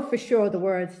 I know for sure the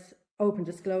words open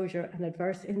disclosure and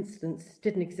adverse incidents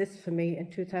didn't exist for me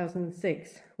in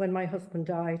 2006 when my husband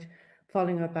died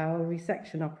following a bowel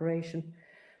resection operation.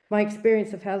 My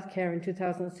experience of healthcare in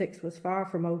 2006 was far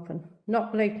from open,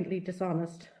 not blatantly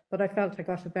dishonest, but I felt I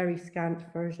got a very scant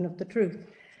version of the truth.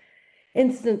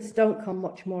 Incidents don't come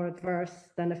much more adverse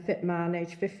than a fit man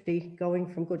aged 50 going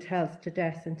from good health to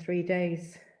death in 3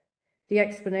 days. The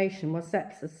explanation was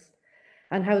sepsis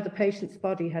and how the patient's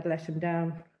body had let him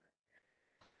down.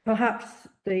 Perhaps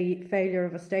the failure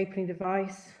of a stapling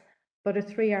device, but a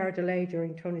 3-hour delay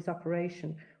during Tony's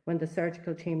operation when the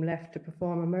surgical team left to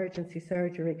perform emergency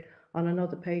surgery on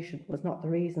another patient was not the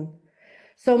reason.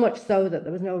 So much so that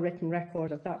there was no written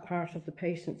record of that part of the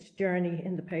patient's journey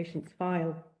in the patient's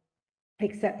file.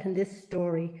 Except in this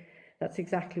story, that's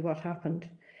exactly what happened.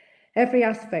 Every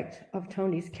aspect of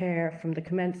Tony's care, from the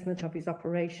commencement of his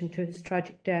operation to his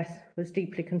tragic death, was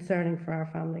deeply concerning for our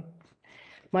family.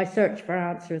 My search for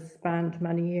answers spanned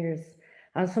many years,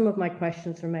 and some of my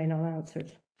questions remain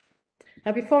unanswered.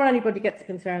 Now, before anybody gets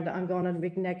concerned that I'm going on a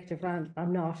big negative rant,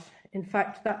 I'm not. In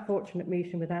fact, that fortunate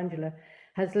meeting with Angela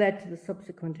has led to the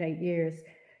subsequent 8 years,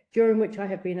 during which I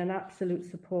have been an absolute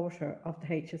supporter of the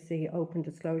HSE open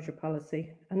disclosure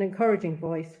policy, an encouraging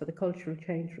voice for the cultural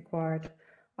change required.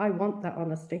 I want that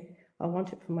honesty. I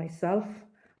want it for myself.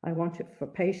 I want it for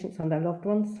patients and their loved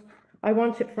ones. I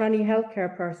want it for any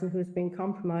healthcare person who's been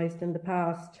compromised in the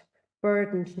past,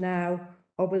 burdened now,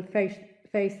 or will face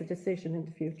a decision in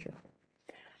the future.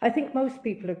 I think most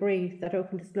people agree that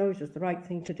open disclosure is the right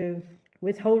thing to do.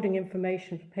 Withholding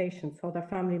information for patients or their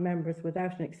family members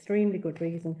without an extremely good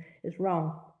reason is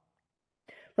wrong.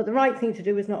 But the right thing to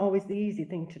do is not always the easy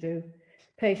thing to do.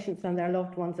 Patients and their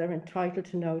loved ones are entitled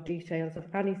to know details of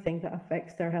anything that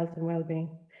affects their health and well-being,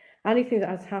 anything that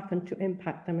has happened to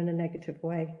impact them in a negative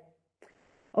way.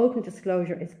 Open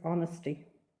disclosure is honesty.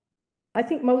 I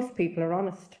think most people are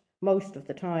honest most of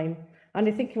the time, and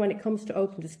I think when it comes to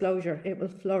open disclosure, it will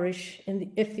flourish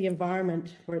if the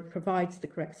environment where it provides the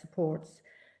correct supports.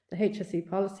 The HSE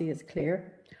policy is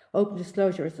clear. Open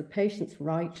disclosure is a patient's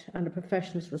right and a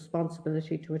professional's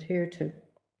responsibility to adhere to.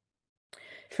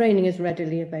 Training is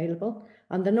readily available,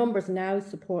 and the numbers now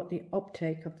support the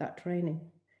uptake of that training.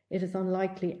 It is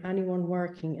unlikely anyone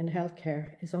working in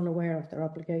healthcare is unaware of their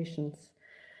obligations.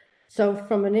 So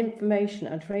from an information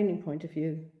and training point of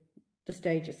view, the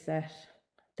stage is set.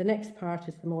 The next part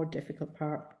is the more difficult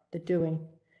part, the doing,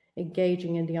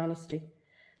 engaging in the honesty.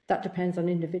 That depends on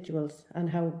individuals and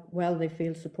how well they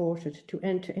feel supported to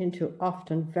enter into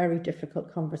often very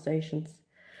difficult conversations.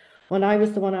 When I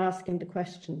was the one asking the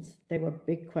questions, they were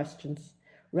big questions.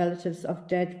 Relatives of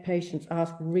dead patients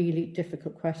ask really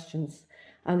difficult questions,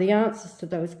 and the answers to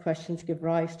those questions give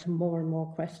rise to more and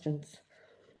more questions.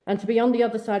 And to be on the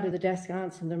other side of the desk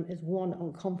answering them is one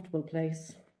uncomfortable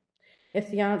place.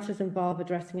 If the answers involve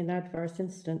addressing an adverse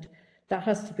incident, that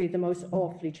has to be the most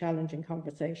awfully challenging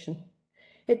conversation.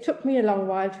 It took me a long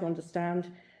while to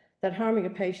understand that harming a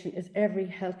patient is every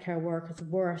healthcare worker's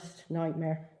worst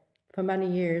nightmare. For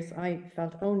many years, I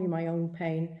felt only my own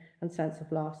pain and sense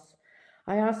of loss.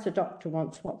 I asked a doctor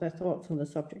once what their thoughts on the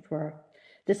subject were.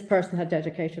 This person had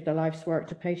dedicated their life's work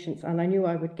to patients, and I knew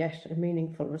I would get a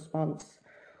meaningful response.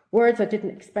 Words I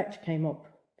didn't expect came up: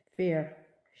 fear,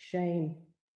 shame,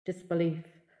 disbelief,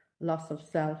 loss of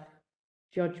self,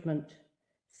 judgment,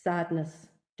 sadness,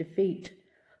 defeat,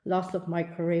 loss of my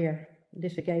career,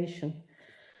 litigation.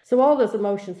 So all those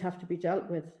emotions have to be dealt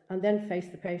with, and then face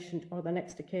the patient or the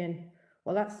next of kin.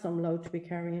 Well, that's some load to be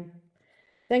carrying.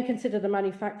 Then consider the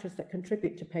many factors that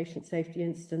contribute to patient safety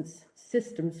incidents: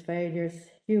 systems failures,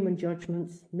 human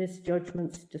judgments,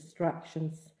 misjudgments,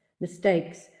 distractions,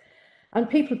 mistakes, and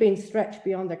people being stretched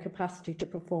beyond their capacity to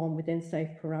perform within safe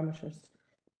parameters.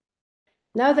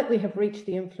 Now that we have reached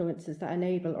the influences that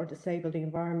enable or disable the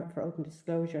environment for open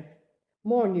disclosure,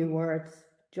 more new words: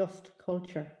 just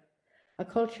culture. A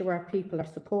culture where people are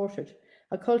supported,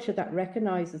 a culture that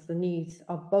recognises the needs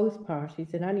of both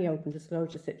parties in any open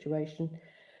disclosure situation,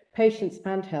 patients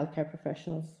and healthcare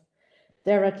professionals.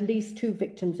 There are at least two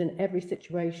victims in every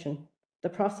situation. The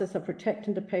process of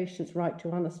protecting the patient's right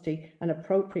to honesty, an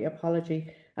appropriate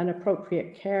apology, an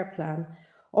appropriate care plan,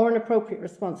 or an appropriate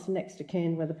response to next of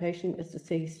kin when the patient is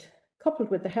deceased,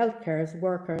 coupled with the healthcare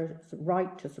worker's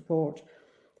right to support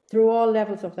through all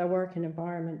levels of their working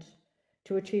environment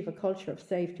to achieve a culture of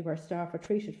safety where staff are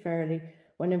treated fairly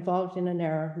when involved in an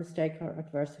error, mistake, or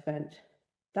adverse event.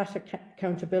 That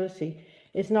accountability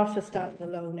is not a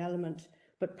standalone element,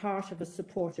 but part of a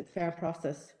supported fair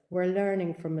process where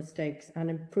learning from mistakes and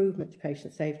improvement to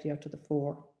patient safety are to the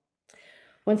fore.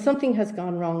 When something has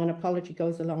gone wrong, an apology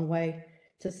goes a long way.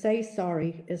 To say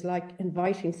sorry is like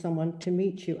inviting someone to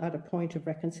meet you at a point of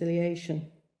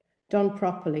reconciliation. Done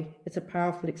properly, it's a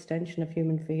powerful extension of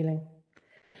human feeling.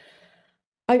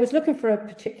 I was looking for a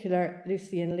particular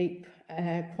Lucian Leape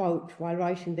quote while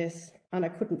writing this, and I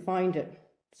couldn't find it.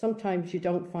 Sometimes you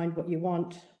don't find what you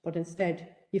want, but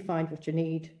instead you find what you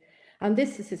need. And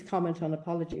this is his comment on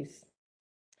apologies.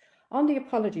 On the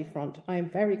apology front, I am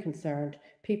very concerned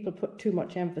people put too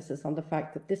much emphasis on the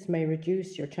fact that this may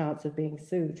reduce your chance of being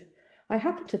sued. I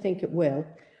happen to think it will,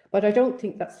 but I don't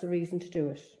think that's the reason to do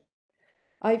it.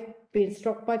 I've been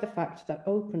struck by the fact that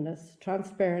openness,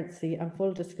 transparency and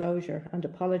full disclosure and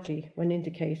apology, when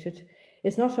indicated,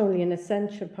 is not only an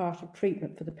essential part of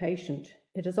treatment for the patient,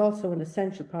 it is also an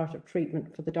essential part of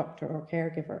treatment for the doctor or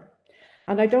caregiver.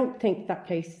 And I don't think that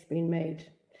case has been made.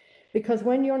 Because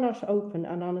when you're not open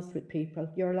and honest with people,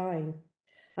 you're lying,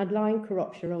 and lying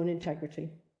corrupts your own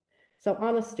integrity. So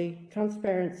honesty,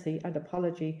 transparency and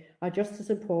apology are just as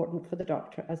important for the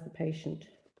doctor as the patient.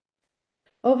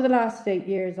 Over the last 8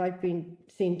 years, I've been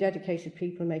seeing dedicated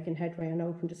people making headway on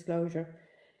open disclosure.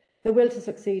 The will to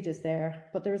succeed is there,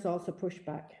 but there is also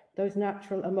pushback, those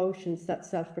natural emotions that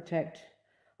self-protect.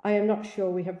 I am not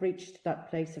sure we have reached that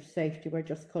place of safety where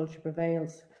just culture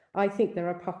prevails. I think there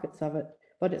are pockets of it,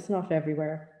 but it's not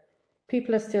everywhere.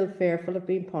 People are still fearful of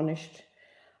being punished.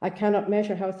 I cannot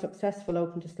measure how successful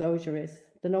open disclosure is,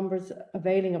 The numbers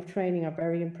availing of training are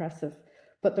very impressive,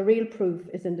 but the real proof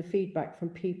is in the feedback from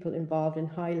people involved in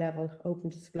high-level open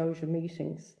disclosure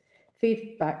meetings,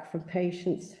 feedback from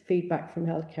patients, feedback from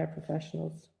healthcare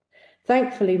professionals.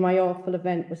 Thankfully, my awful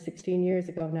event was 16 years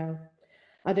ago now,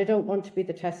 and I don't want to be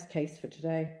the test case for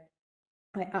today.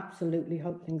 I absolutely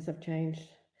hope things have changed.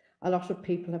 A lot of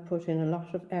people have put in a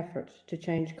lot of effort to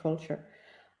change culture.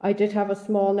 I did have a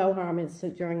small no harm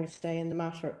incident during a stay in the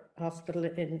Mater Hospital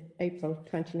in April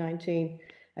 2019.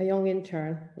 A young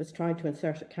intern was trying to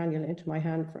insert a cannula into my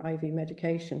hand for IV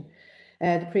medication.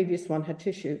 The previous one had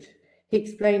tissued. He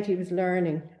explained he was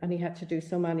learning and he had to do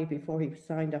so many before he was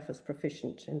signed off as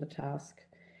proficient in the task.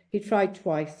 He tried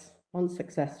twice,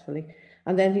 unsuccessfully,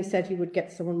 and then he said he would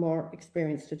get someone more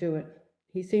experienced to do it.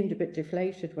 He seemed a bit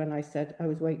deflated when I said I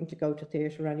was waiting to go to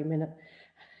theatre any minute.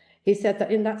 He said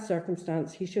that in that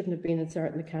circumstance, he shouldn't have been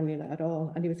inserting the cannula at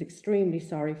all, and he was extremely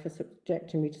sorry for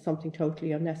subjecting me to something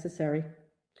totally unnecessary.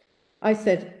 I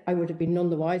said I would have been none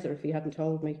the wiser if he hadn't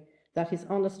told me that his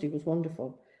honesty was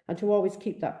wonderful, and to always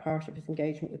keep that part of his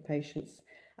engagement with patients,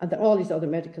 and that all his other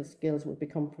medical skills would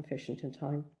become proficient in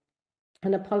time.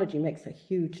 An apology makes a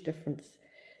huge difference.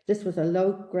 This was a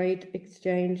low-grade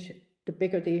exchange. The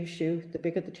bigger the issue, the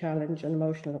bigger the challenge and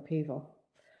emotional upheaval.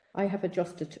 I have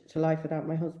adjusted to life without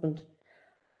my husband.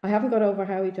 I haven't got over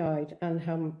how he died and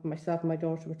how myself and my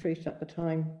daughter were treated at the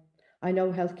time. I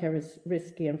know healthcare is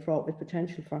risky and fraught with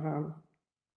potential for harm.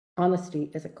 Honesty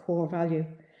is a core value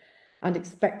and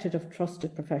expected of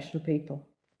trusted professional people.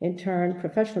 In turn,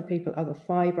 professional people are the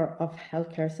fibre of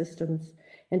healthcare systems,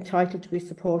 entitled to be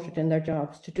supported in their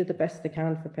jobs to do the best they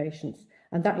can for patients,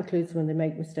 and that includes when they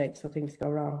make mistakes or things go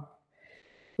wrong.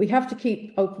 We have to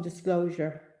keep open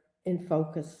disclosure in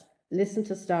focus, listen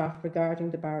to staff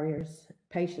regarding the barriers.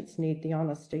 Patients need the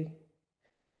honesty.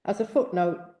 As a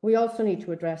footnote, we also need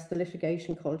to address the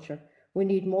litigation culture. We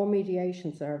need more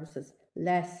mediation services,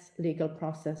 less legal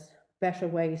process, better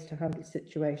ways to handle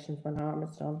situations when harm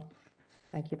is done.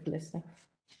 Thank you for listening.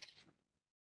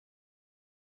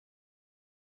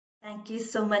 Thank you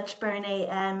so much, Bernie.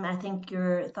 I think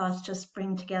your thoughts just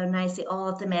bring together nicely all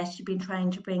of the message you've been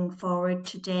trying to bring forward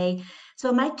today. So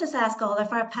I might just ask all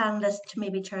of our panelists to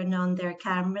maybe turn on their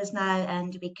cameras now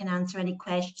and we can answer any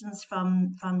questions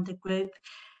from the group.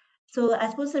 So I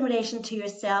suppose in relation to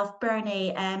yourself, Bernie,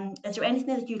 is there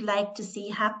anything that you'd like to see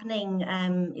happening,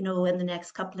 in the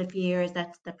next couple of years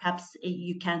that perhaps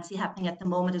you can't see happening at the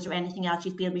moment? Is there anything else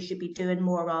you feel we should be doing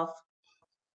more of?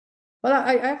 Well,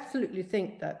 I absolutely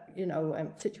think that,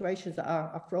 situations that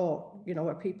are fraught,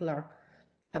 where people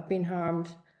have been harmed,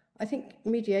 I think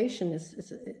mediation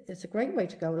is a great way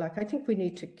to go. Like, I think we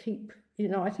need to keep,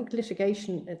 I think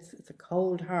litigation, it's a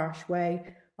cold, harsh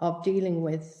way of dealing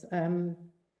with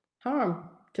harm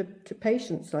to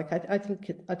patients. Like, I think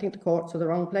the courts are the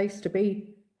wrong place to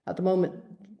be at the moment.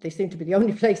 They seem to be the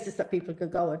only places that people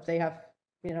could go if they have,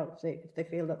 if they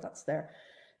feel that that's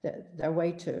their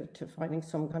way to finding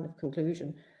some kind of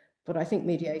conclusion. But I think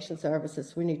mediation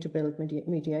services, we need to build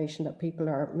mediation that people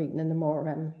are meeting in a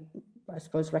more, I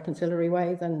suppose, reconciliatory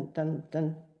way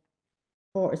than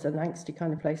court is an angsty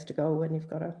kind of place to go when you've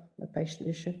got a patient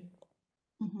issue.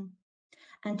 Mm-hmm.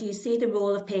 And do you see the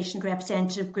role of patient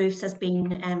representative groups as being,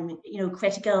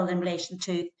 critical in relation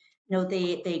to,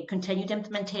 the continued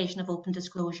implementation of open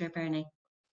disclosure, Bernie?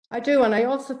 I do, and I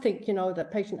also think,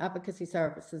 that patient advocacy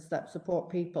services that support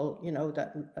people,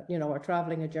 that are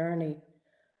traveling a journey.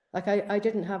 Like, I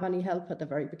didn't have any help at the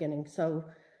very beginning, so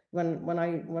when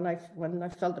I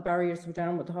felt the barriers were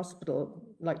down with the hospital,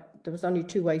 like, there was only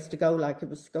two ways to go. Like, it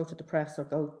was go to the press or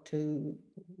go through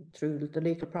the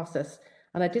legal process,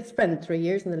 and I did spend 3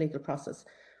 years in the legal process.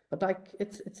 But like,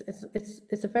 it's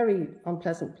a very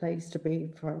unpleasant place to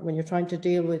be for when you're trying to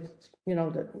deal with,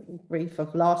 the grief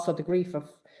of loss or the grief of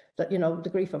the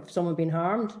grief of someone being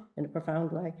harmed in a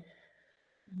profound way.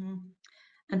 Mm-hmm.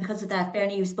 And because of that,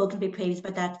 Bernie, you've spoken to me previously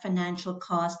about that financial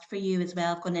cost for you as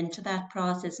well, going into that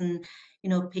process. And,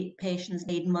 patients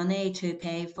need money to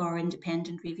pay for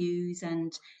independent reviews,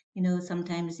 and,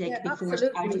 sometimes they can be forced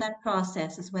out of that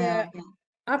process as well. Yeah.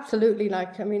 Absolutely.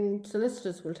 Like, I mean,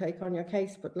 solicitors will take on your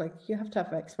case, but like, you have to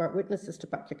have expert witnesses to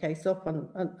back your case up, and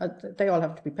they all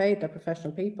have to be paid. They're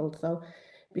professional people. So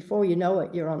before you know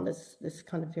it, you're on this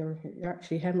kind of, you're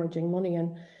actually hemorrhaging money.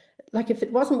 And like, if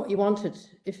it wasn't what you wanted,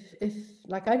 if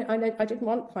like, I didn't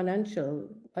want financial,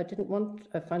 I didn't want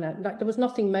a like, there was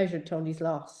nothing measured Tony's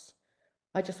loss.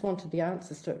 I just wanted the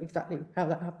answers to exactly how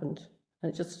that happened.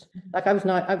 And it just, like,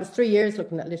 I was 3 years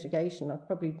looking at litigation, or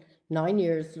probably 9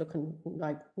 years looking,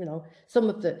 like, some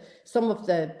of the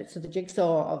bits of the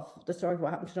jigsaw of the story of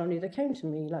what happened to Tony, they came to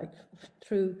me like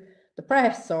through the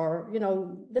press, or, you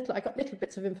know, I got little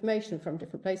bits of information from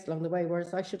different places along the way,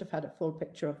 whereas I should have had a full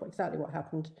picture of exactly what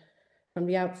happened from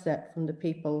the outset, from the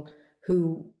people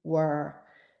who were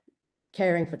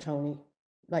caring for Tony.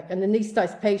 Like an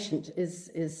anaesthetised patient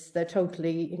they're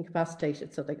totally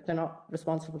incapacitated, so they're not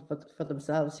responsible for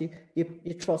themselves.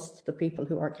 You trust the people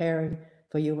who are caring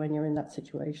for you when you're in that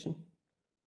situation.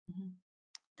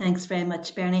 Thanks very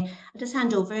much, Bernie. I'll just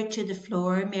hand over to the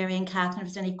floor, Mary and Catherine,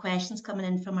 if there's any questions coming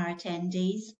in from our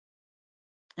attendees.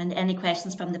 And any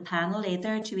questions from the panel,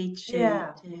 either to each?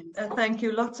 Yeah, thank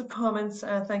you. Lots of comments.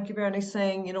 Thank you, Bernie,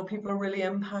 saying, you know, people are really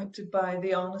impacted by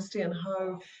the honesty and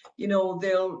how, you know,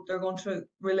 they're going to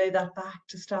relay that back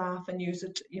to staff and use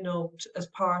it, you know, as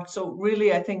part. So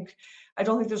really, I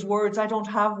don't think there's words. I don't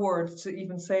have words to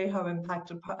even say how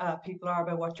impacted people are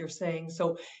by what you're saying.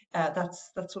 So that's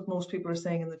what most people are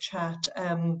saying in the chat.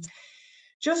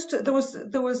 Just there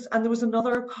was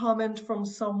another comment from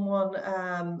someone.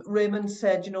 Raymond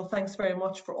said, you know, thanks very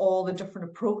much for all the different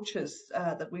approaches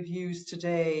that we've used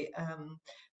today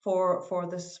for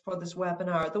this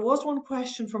webinar. There was one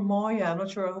question from Moya. I'm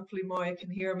not sure. Hopefully Moya can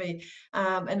hear me.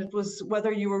 And it was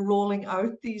whether you were rolling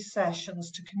out these sessions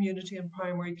to community and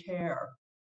primary care.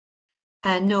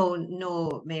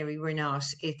 No, Mary, we're not.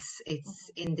 It's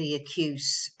in the acute,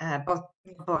 but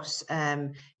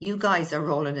you guys are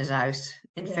rolling it out.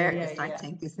 In fairness, I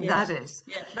think, isn't that it?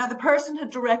 Yeah. Now the person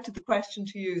had directed the question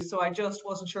to you, so I just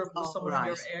wasn't sure if it was someone in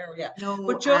your area. No,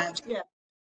 but just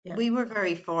we were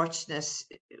very fortunate.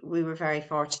 We were very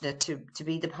fortunate to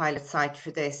be the pilot site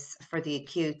for this, for the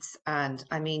acutes. And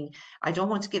I mean, I don't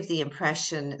want to give the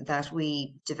impression that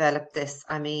we developed this.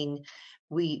 I mean,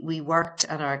 we worked,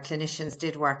 and our clinicians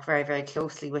did work very, very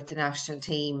closely with the national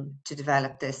team to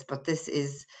develop this, but this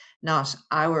is not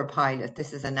our pilot.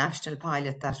 This is a national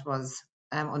pilot that was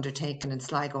undertaken in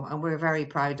Sligo, and we're very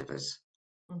proud of it.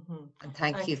 And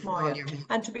thank you for all your.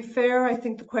 And to be fair, I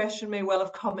think the question may well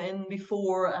have come in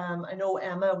before. I know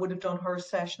Emma would have done her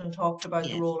session and talked about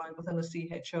the rollout within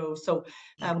the CHO. So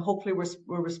hopefully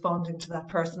we're responding to that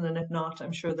person, and if not,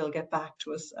 I'm sure they'll get back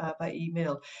to us by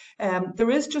email. There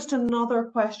is just another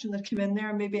question that came in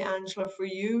there, maybe Angela, for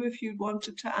you, if you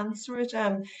wanted to answer it.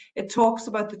 It talks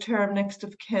about the term next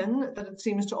of kin, that it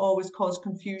seems to always cause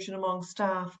confusion among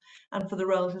staff and for the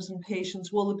relatives and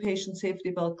patients. Will the patient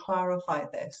safety bill clarify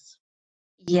this?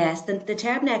 Yes, the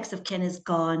term next of kin is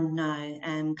gone now,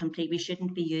 completely. We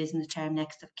shouldn't be using the term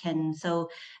next of kin. So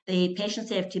the Patient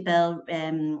Safety Bill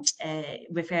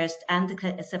refers, and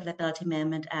the Civil Liability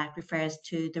Amendment Act refers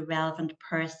to the relevant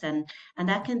person, and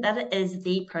that is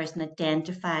the person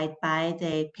identified by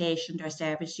the patient or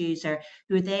service user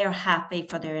who they are happy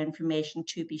for their information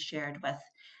to be shared with.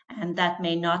 And that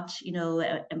may not, you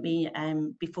know,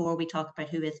 before we talk about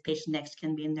who is patient next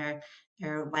kin, being their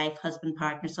wife, husband,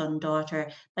 partner, son, daughter,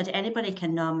 but anybody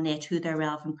can nominate who their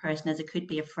relevant person is. It could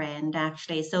be a friend,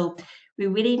 actually. So we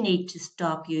really need to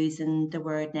stop using the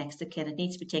word next of kin. It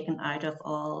needs to be taken out of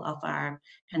all of our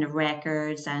kind of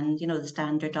records, and, you know, the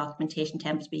standard documentation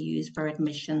tends to be used for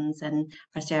admissions and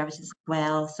for services as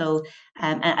well. So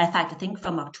in fact, I think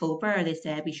from October, they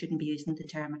said we shouldn't be using the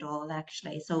term at all,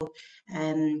 actually. So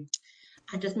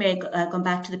I just may going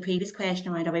back to the previous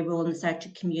question around are we rolling this out to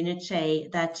community,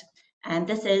 that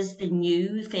this is the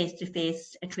new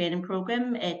face-to-face training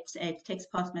program. It takes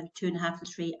approximately 2.5 to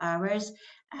 3 hours.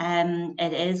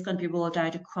 It is going to be rolled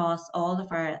out across all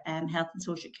of our health and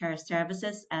social care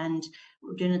services, and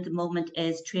what we're doing at the moment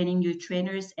is training new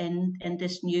trainers in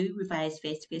this new revised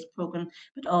face-to-face program,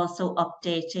 but also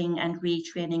updating and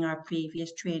retraining our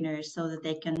previous trainers so that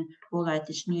they can roll out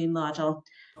this new model.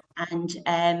 And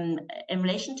in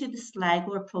relation to the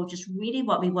Sligo approach, is really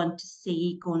what we want to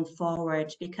see going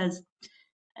forward, because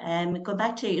going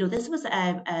back to, you know, this was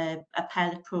a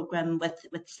pilot program with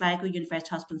Sligo University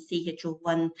Hospital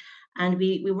CHO1, and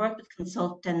we worked with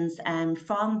consultants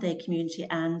from the community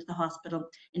and the hospital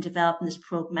in developing this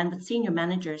program, and with senior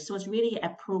managers. So it's really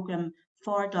a program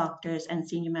for doctors and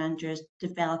senior managers,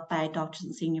 developed by doctors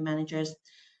and senior managers.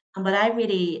 And what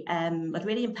really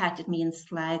impacted me in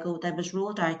Sligo, that was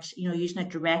rolled out, you know, using a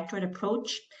directorate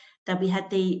approach, that we had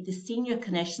the senior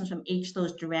clinicians from each of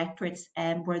those directorates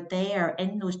were there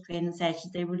in those training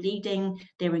sessions. They were leading,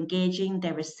 they were engaging,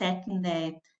 they were setting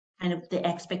the kind of the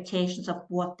expectations of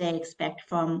what they expect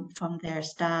from their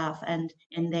staff and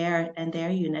in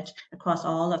their unit across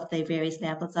all of the various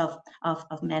levels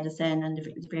of medicine and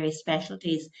the various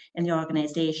specialties in the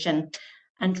organisation.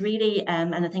 And really,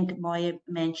 and I think Moya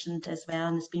mentioned as well,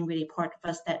 and it's been really important for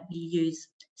us that we use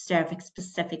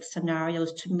service-specific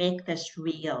scenarios to make this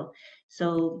real.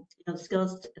 So, you know,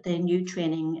 skills, the new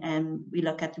training, we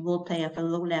look at the role play of a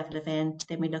low-level event,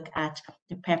 then we look at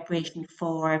the preparation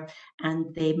for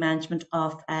and the management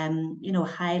of, you know,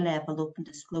 high-level open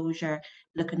disclosure,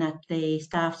 looking at the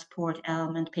staff support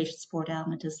element, patient support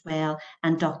element as well,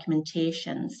 and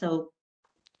documentation. So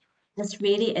this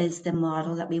really is the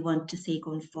model that we want to see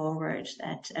going forward,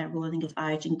 that rolling it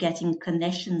out and getting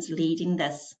clinicians leading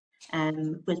this,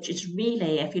 which is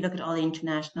really, if you look at all the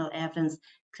international evidence,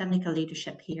 clinical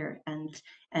leadership here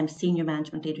and senior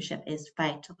management leadership is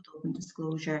vital with open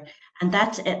disclosure. And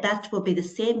that will be the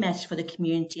same message for the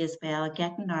community as well,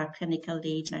 getting our clinical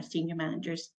leads and our senior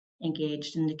managers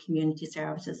engaged in the community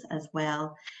services as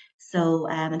well. So,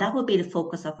 and that will be the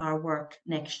focus of our work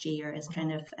next year, is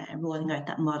kind of rolling out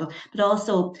that model. But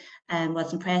also,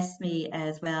 what's impressed me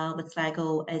as well with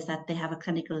Sligo is that they have a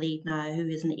clinical lead now who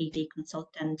is an ED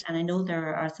consultant. And I know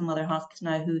there are some other hospitals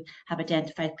now who have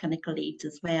identified clinical leads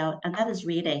as well. And that is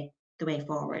really the way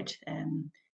forward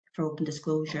for open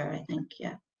disclosure, I think,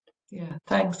 yeah. Yeah,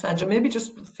 thanks, Angela. Maybe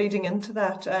just feeding into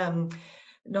that,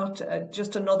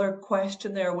 just another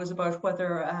question there was about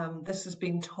whether this is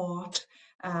being taught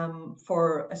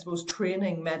for, I suppose,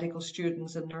 training medical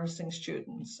students and nursing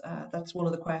students. That's one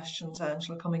of the questions,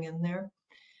 Angela, coming in there.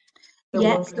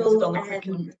 Yeah,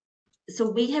 so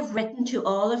we have written to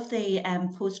all of the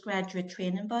postgraduate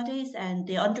training bodies and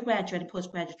the undergraduate and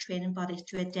postgraduate training bodies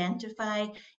to identify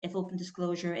if open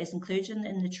disclosure is included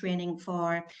in the training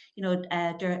for, you know,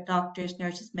 doctors,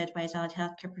 nurses, midwives, allied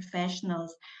healthcare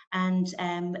professionals. And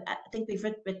I think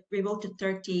we wrote to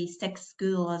 36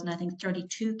 schools, and I think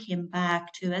 32 came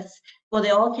back to us. Well,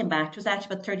 they all came back to us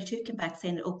actually, but 32 came back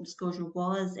saying that open disclosure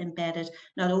was embedded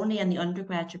not only in the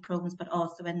undergraduate programs, but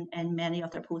also in many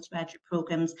other postgraduate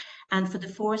programs. And for the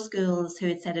 4 schools who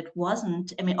had said it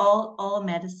wasn't, I mean, all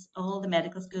the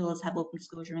medical schools have open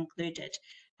disclosure included,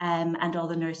 and all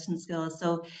the nursing schools.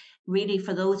 So really,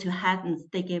 for those who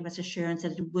hadn't, they gave us assurance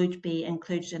that it would be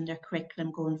included in their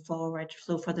curriculum going forward.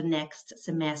 So for the next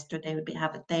semester, they would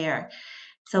have it there.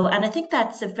 So, and I think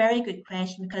that's a very good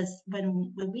question, because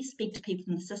when we speak to people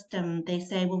in the system, they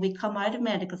say, well, we come out of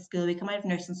medical school, we come out of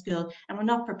nursing school, and we're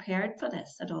not prepared for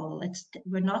this at all.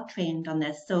 We're not trained on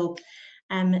this. So,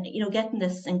 you know, getting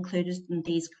this included in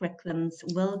these curriculums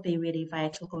will be really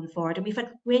vital going forward. And we've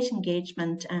had great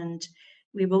engagement, and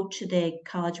we wrote to the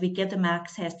college, we give them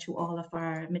access to all of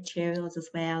our materials as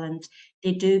well. And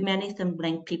they do, many of them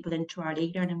link people into our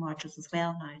e-learning modules as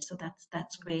well now. So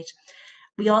that's great.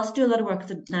 We also do a lot of work with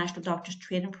the National Doctors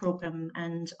Training Programme,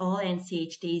 and all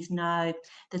NCHDs now,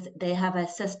 they have a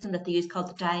system that they use called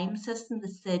the DIME system.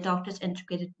 This is the Doctors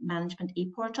Integrated Management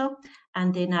e-portal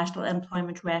and the National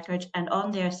Employment Record. And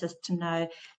on their system now,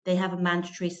 they have a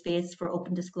mandatory space for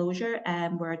open disclosure,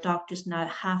 where doctors now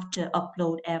have to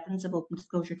upload evidence of open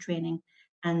disclosure training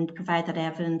and provide that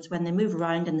evidence when they move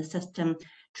around in the system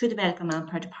through the medical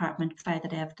manpower department, provide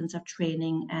that evidence of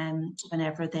training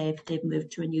whenever they've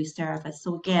moved to a new service.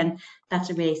 So again,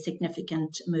 that's a really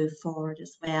significant move forward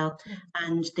as well.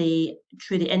 And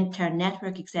through the Intern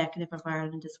Network Executive of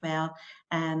Ireland as well,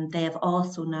 they have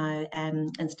also now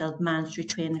instilled mandatory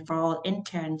training for all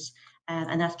interns,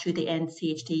 and that's through the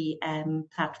NCHD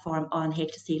platform on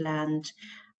HSE Land.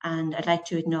 And I'd like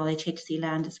to acknowledge HSE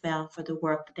Land as well for the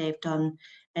work that they've done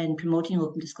in promoting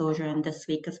open disclosure, and this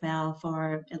week as well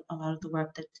for a lot of the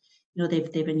work that, you know,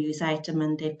 they've a news item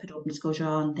and they've put open disclosure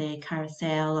on the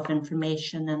carousel of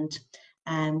information.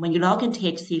 And when you log into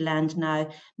HSE Land now,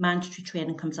 mandatory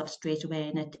training comes up straight away,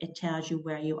 and it tells you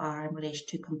where you are in relation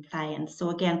to compliance.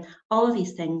 So again, all of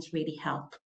these things really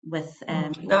help with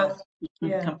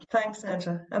yeah, thanks,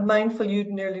 Angela. I'm mindful you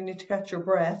nearly need to catch your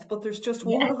breath, but there's just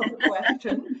one other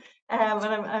question, and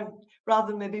I'm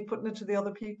rather than maybe putting it to the other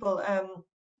people.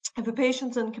 If a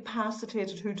patient's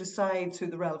incapacitated, who decides who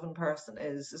the relevant person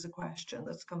is a question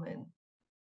that's come in.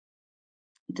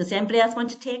 Does anybody else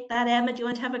want to take that, Emma? Do you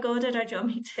want to have a go at it, or do you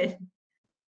want me to?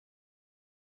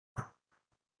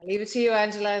 I'll leave it to you,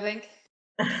 Angela, I think.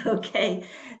 Okay,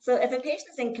 so if a patient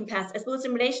is incapacitated, I suppose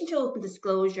in relation to open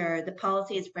disclosure, the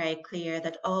policy is very clear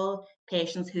that all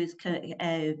patients whose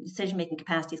decision-making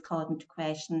capacity is called into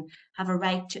question have a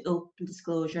right to open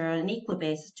disclosure on an equal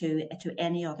basis to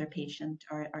any other patient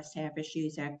or service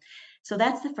user. So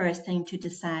that's the first thing to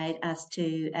decide as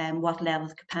to what level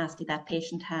of capacity that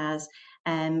patient has,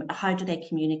 how do they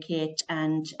communicate,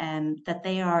 and that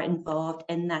they are involved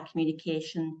in that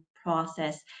communication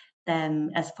process them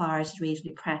as far as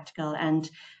reasonably practical, and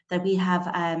that we have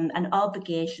an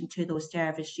obligation to those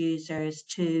service users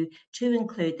to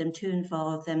include them, to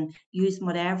involve them, use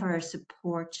whatever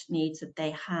support needs that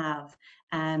they have,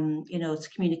 you know, it's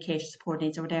communication support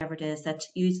needs or whatever it is, that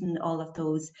using all of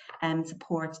those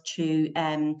supports to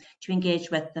engage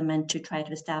with them and to try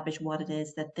to establish what it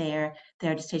is that their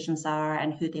decisions are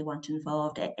and who they want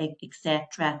involved,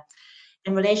 etc.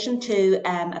 In relation to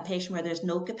a patient where there's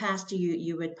no capacity,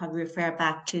 you would probably refer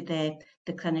back to the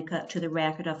clinical, to the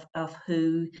record of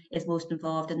who is most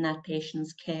involved in that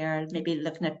patient's care, maybe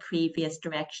looking at previous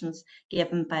directions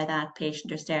given by that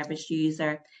patient or service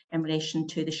user in relation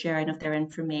to the sharing of their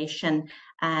information.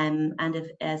 And if,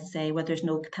 as I say, where there's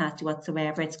no capacity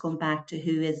whatsoever, it's going back to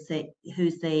who's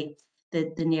the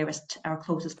nearest or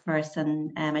closest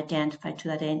person identified to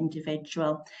that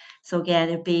individual. So again,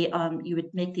 it'd be you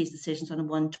would make these decisions on a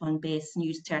one-to-one basis, and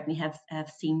you certainly have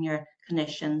senior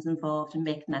clinicians involved in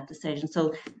making that decision.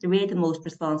 So really the most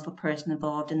responsible person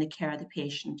involved in the care of the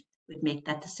patient would make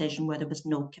that decision where there was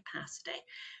no capacity.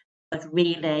 But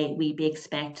really, we'd be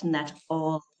expecting that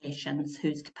all patients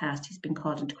whose capacity has been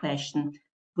called into question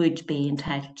would be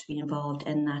entitled to be involved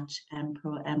in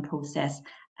that process,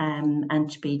 and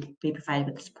to be provided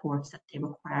with the supports that they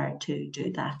require to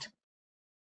do that.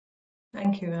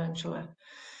 Thank you, Angela.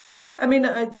 I mean,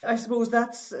 I suppose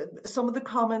that's some of the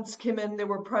comments came in, they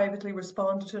were privately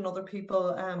responded to, and other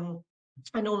people.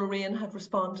 I know Lorraine had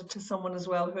responded to someone as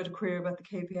well who had a query about the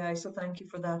KPI, so thank you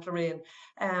for that, Lorraine.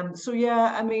 So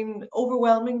yeah, I mean,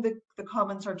 overwhelming, the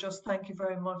comments are just thank you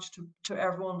very much to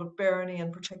everyone, but Bernie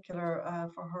in particular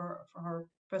for her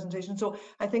presentation. So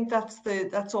I think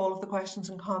that's all of the questions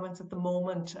and comments at the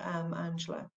moment,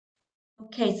 Angela.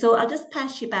 Okay, so I'll just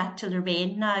pass you back to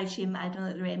Lorraine now. I don't know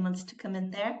if Lorraine wants to come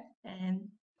in there.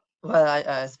 Well,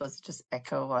 I suppose just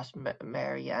echo what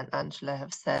Mary and Angela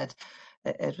have said.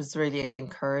 It was really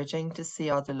encouraging to see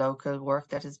all the local work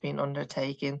that has been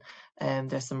undertaken.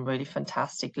 There's some really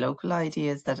fantastic local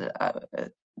ideas that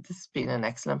this has been an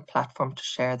excellent platform to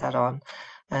share that on.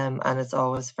 And it's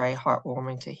always very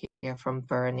heartwarming to hear from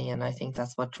Bernie. And I think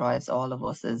that's what drives all of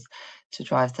us, is to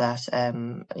drive that,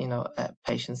 you know,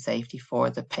 patient safety for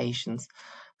the patients.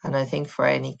 And I think for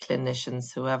any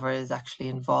clinicians, whoever is actually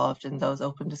involved in those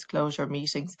open disclosure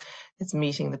meetings, it's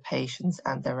meeting the patients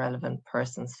and the relevant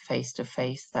persons face to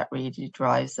face that really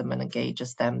drives them and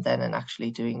engages them then in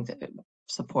actually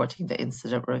supporting the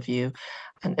incident review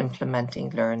and implementing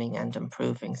learning and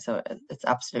improving. So it's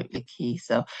absolutely key.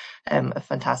 So a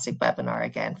fantastic webinar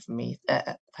again for me.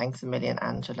 Thanks a million,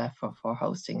 Angela, for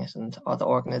hosting it, and all the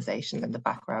organisation in the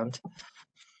background.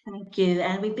 Thank you.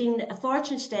 And we've been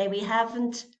fortunate today. We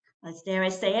haven't, as dare I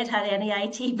say it, had any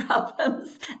IT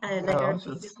problems like our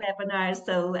previous webinars.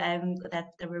 So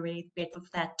that we're really grateful for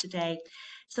that today.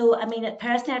 So, I mean,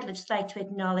 personally, I'd just like to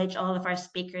acknowledge all of our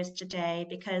speakers today,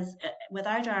 because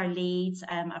without our leads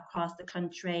across the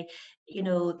country, you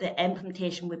know, the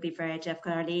implementation would be very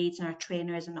difficult. Our leads and our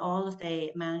trainers and all of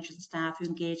the managers and staff who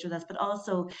engage with us, but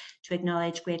also to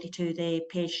acknowledge greatly to the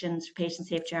Patient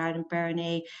Safety Ireland,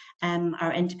 Bernie,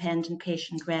 our independent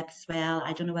patient reps as well.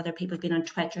 I don't know whether people have been on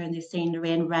Twitter and they've seen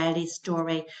Lorraine Riley's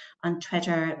story on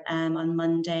Twitter on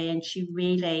Monday, and she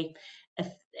really,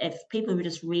 if people would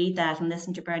just read that and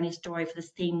listen to Bernie's story for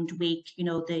this themed week, you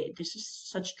know, there's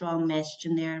just such strong message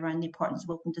in there around the importance of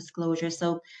open disclosure.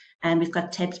 So, we've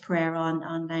got tips per hour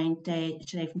online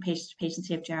today from Patient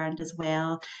Safety Ireland as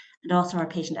well, and also our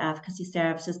patient advocacy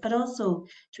services, but also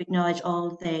to acknowledge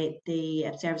all the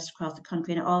services across the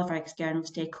country and all of our external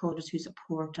stakeholders who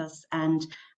support us, and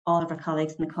all of our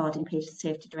colleagues in the Quality and Patient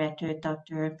Safety Director,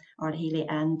 Dr. Orla Healy,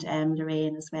 and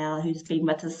Lorraine as well, who's been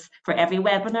with us for every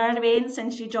webinar, Lorraine,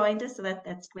 since you joined us, so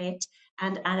that's great.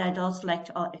 And I'd also like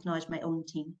to acknowledge my own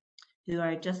team, who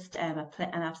are just an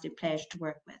absolute pleasure to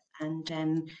work with. And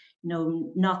you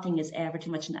know, nothing is ever too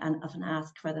much of an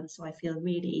ask for them. So I feel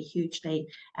really hugely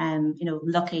you know,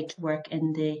 lucky to work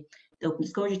in the open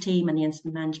disclosure team and the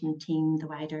incident management team, the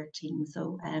wider team.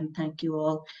 So thank you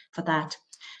all for that.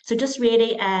 So just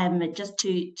really just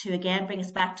to again bring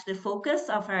us back to the focus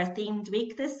of our themed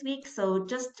week this week. So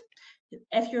just,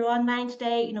 if you're online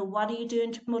today, you know, what are you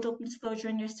doing to promote open disclosure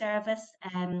in your service?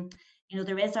 You know,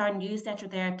 there is our newsletter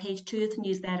there. Page 2 of the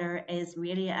newsletter is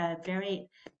really a very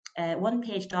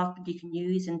one-page document you can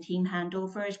use in team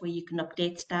handovers, where you can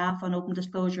update staff on open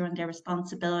disclosure and their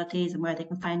responsibilities and where they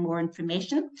can find more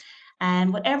information.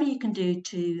 And whatever you can do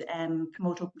to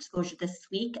promote open disclosure this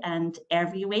week and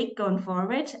every week going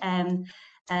forward, and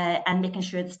making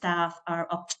sure the staff are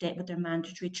up to date with their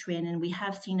mandatory training. We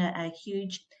have seen a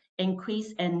huge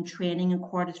increase in training in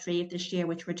Q3 of this year,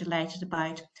 which we're delighted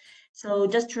about. So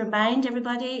just to remind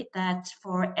everybody that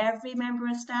for every member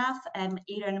of staff,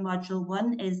 e-learning module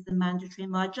 1 is the mandatory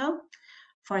module.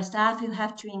 For staff who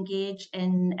have to engage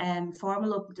in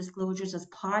formal open disclosures as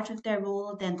part of their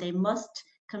role, then they must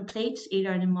complete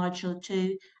e-learning module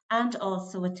 2 and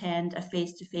also attend a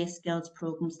face-to-face skills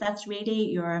program. So that's really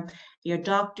your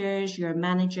doctors, your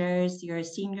managers, your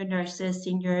senior nurses,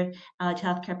 senior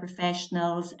healthcare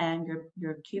professionals, and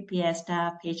your QPS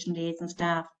staff, patient liaison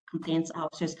staff, complaints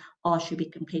officers, all should be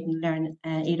completing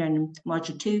e-learning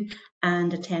module 2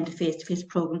 and attend a face-to-face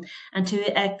program. And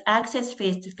to access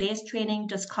face-to-face training,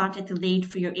 just contact the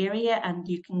lead for your area, and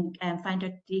you can find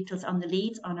out details on the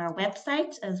leads on our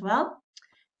website as well.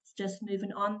 Just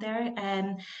moving on there,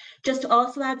 just to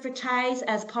also advertise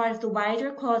as part of the wider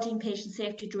Quality and Patient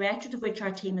Safety Directorate, of which our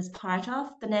team is part of.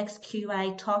 The next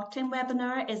QI Talk Time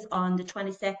webinar is on the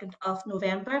 22nd of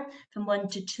November from 1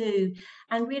 to 2.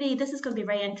 And really, this is going to be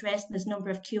very interesting. There's a number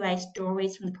of QI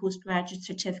stories from the Postgraduate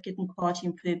Certificate in Quality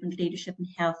Improvement, Leadership in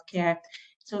Healthcare.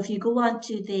 So if you go on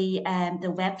to the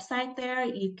website there,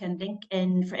 you can link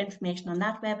in for information on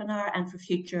that webinar and for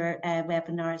future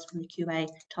webinars from the QI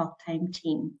Talk Time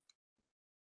team.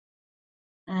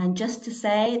 And just to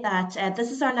say that this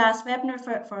is our last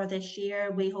webinar for this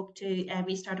year. We hope to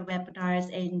restart our webinars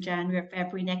in January or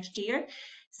February next year.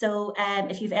 So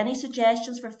if you have any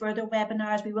suggestions for further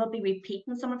webinars, we will be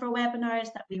repeating some of our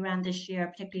webinars that we ran this year,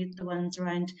 particularly the ones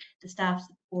around the staff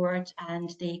support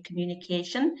and the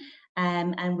communication.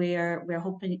 And we're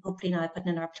hopefully now putting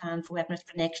in our plan for webinars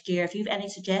for next year. If you have any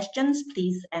suggestions,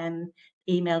 please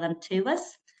email them to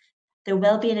us. There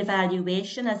will be an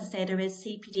evaluation. As I say, there is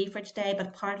CPD for today,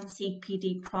 but part of the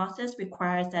CPD process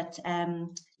requires that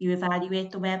you evaluate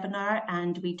the webinar,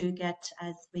 and we do get,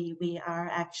 as we are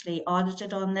actually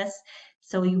audited on this.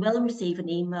 So you will receive an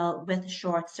email with a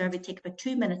short survey, take about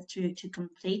 2 minutes to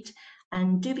complete,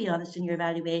 and do be honest in your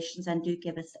evaluations and do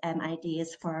give us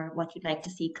ideas for what you'd like to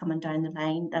see coming down the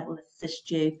line that will assist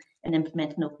you in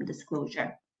implementing open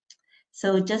disclosure.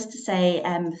 So just to say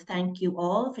thank you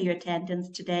all for your attendance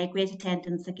today, great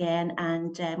attendance again,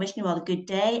 and wishing you all a good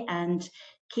day, and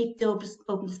keep the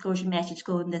open disclosure message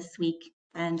going this week,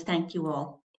 and thank you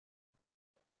all.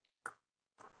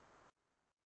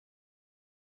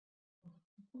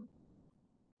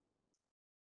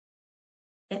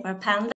 If our panel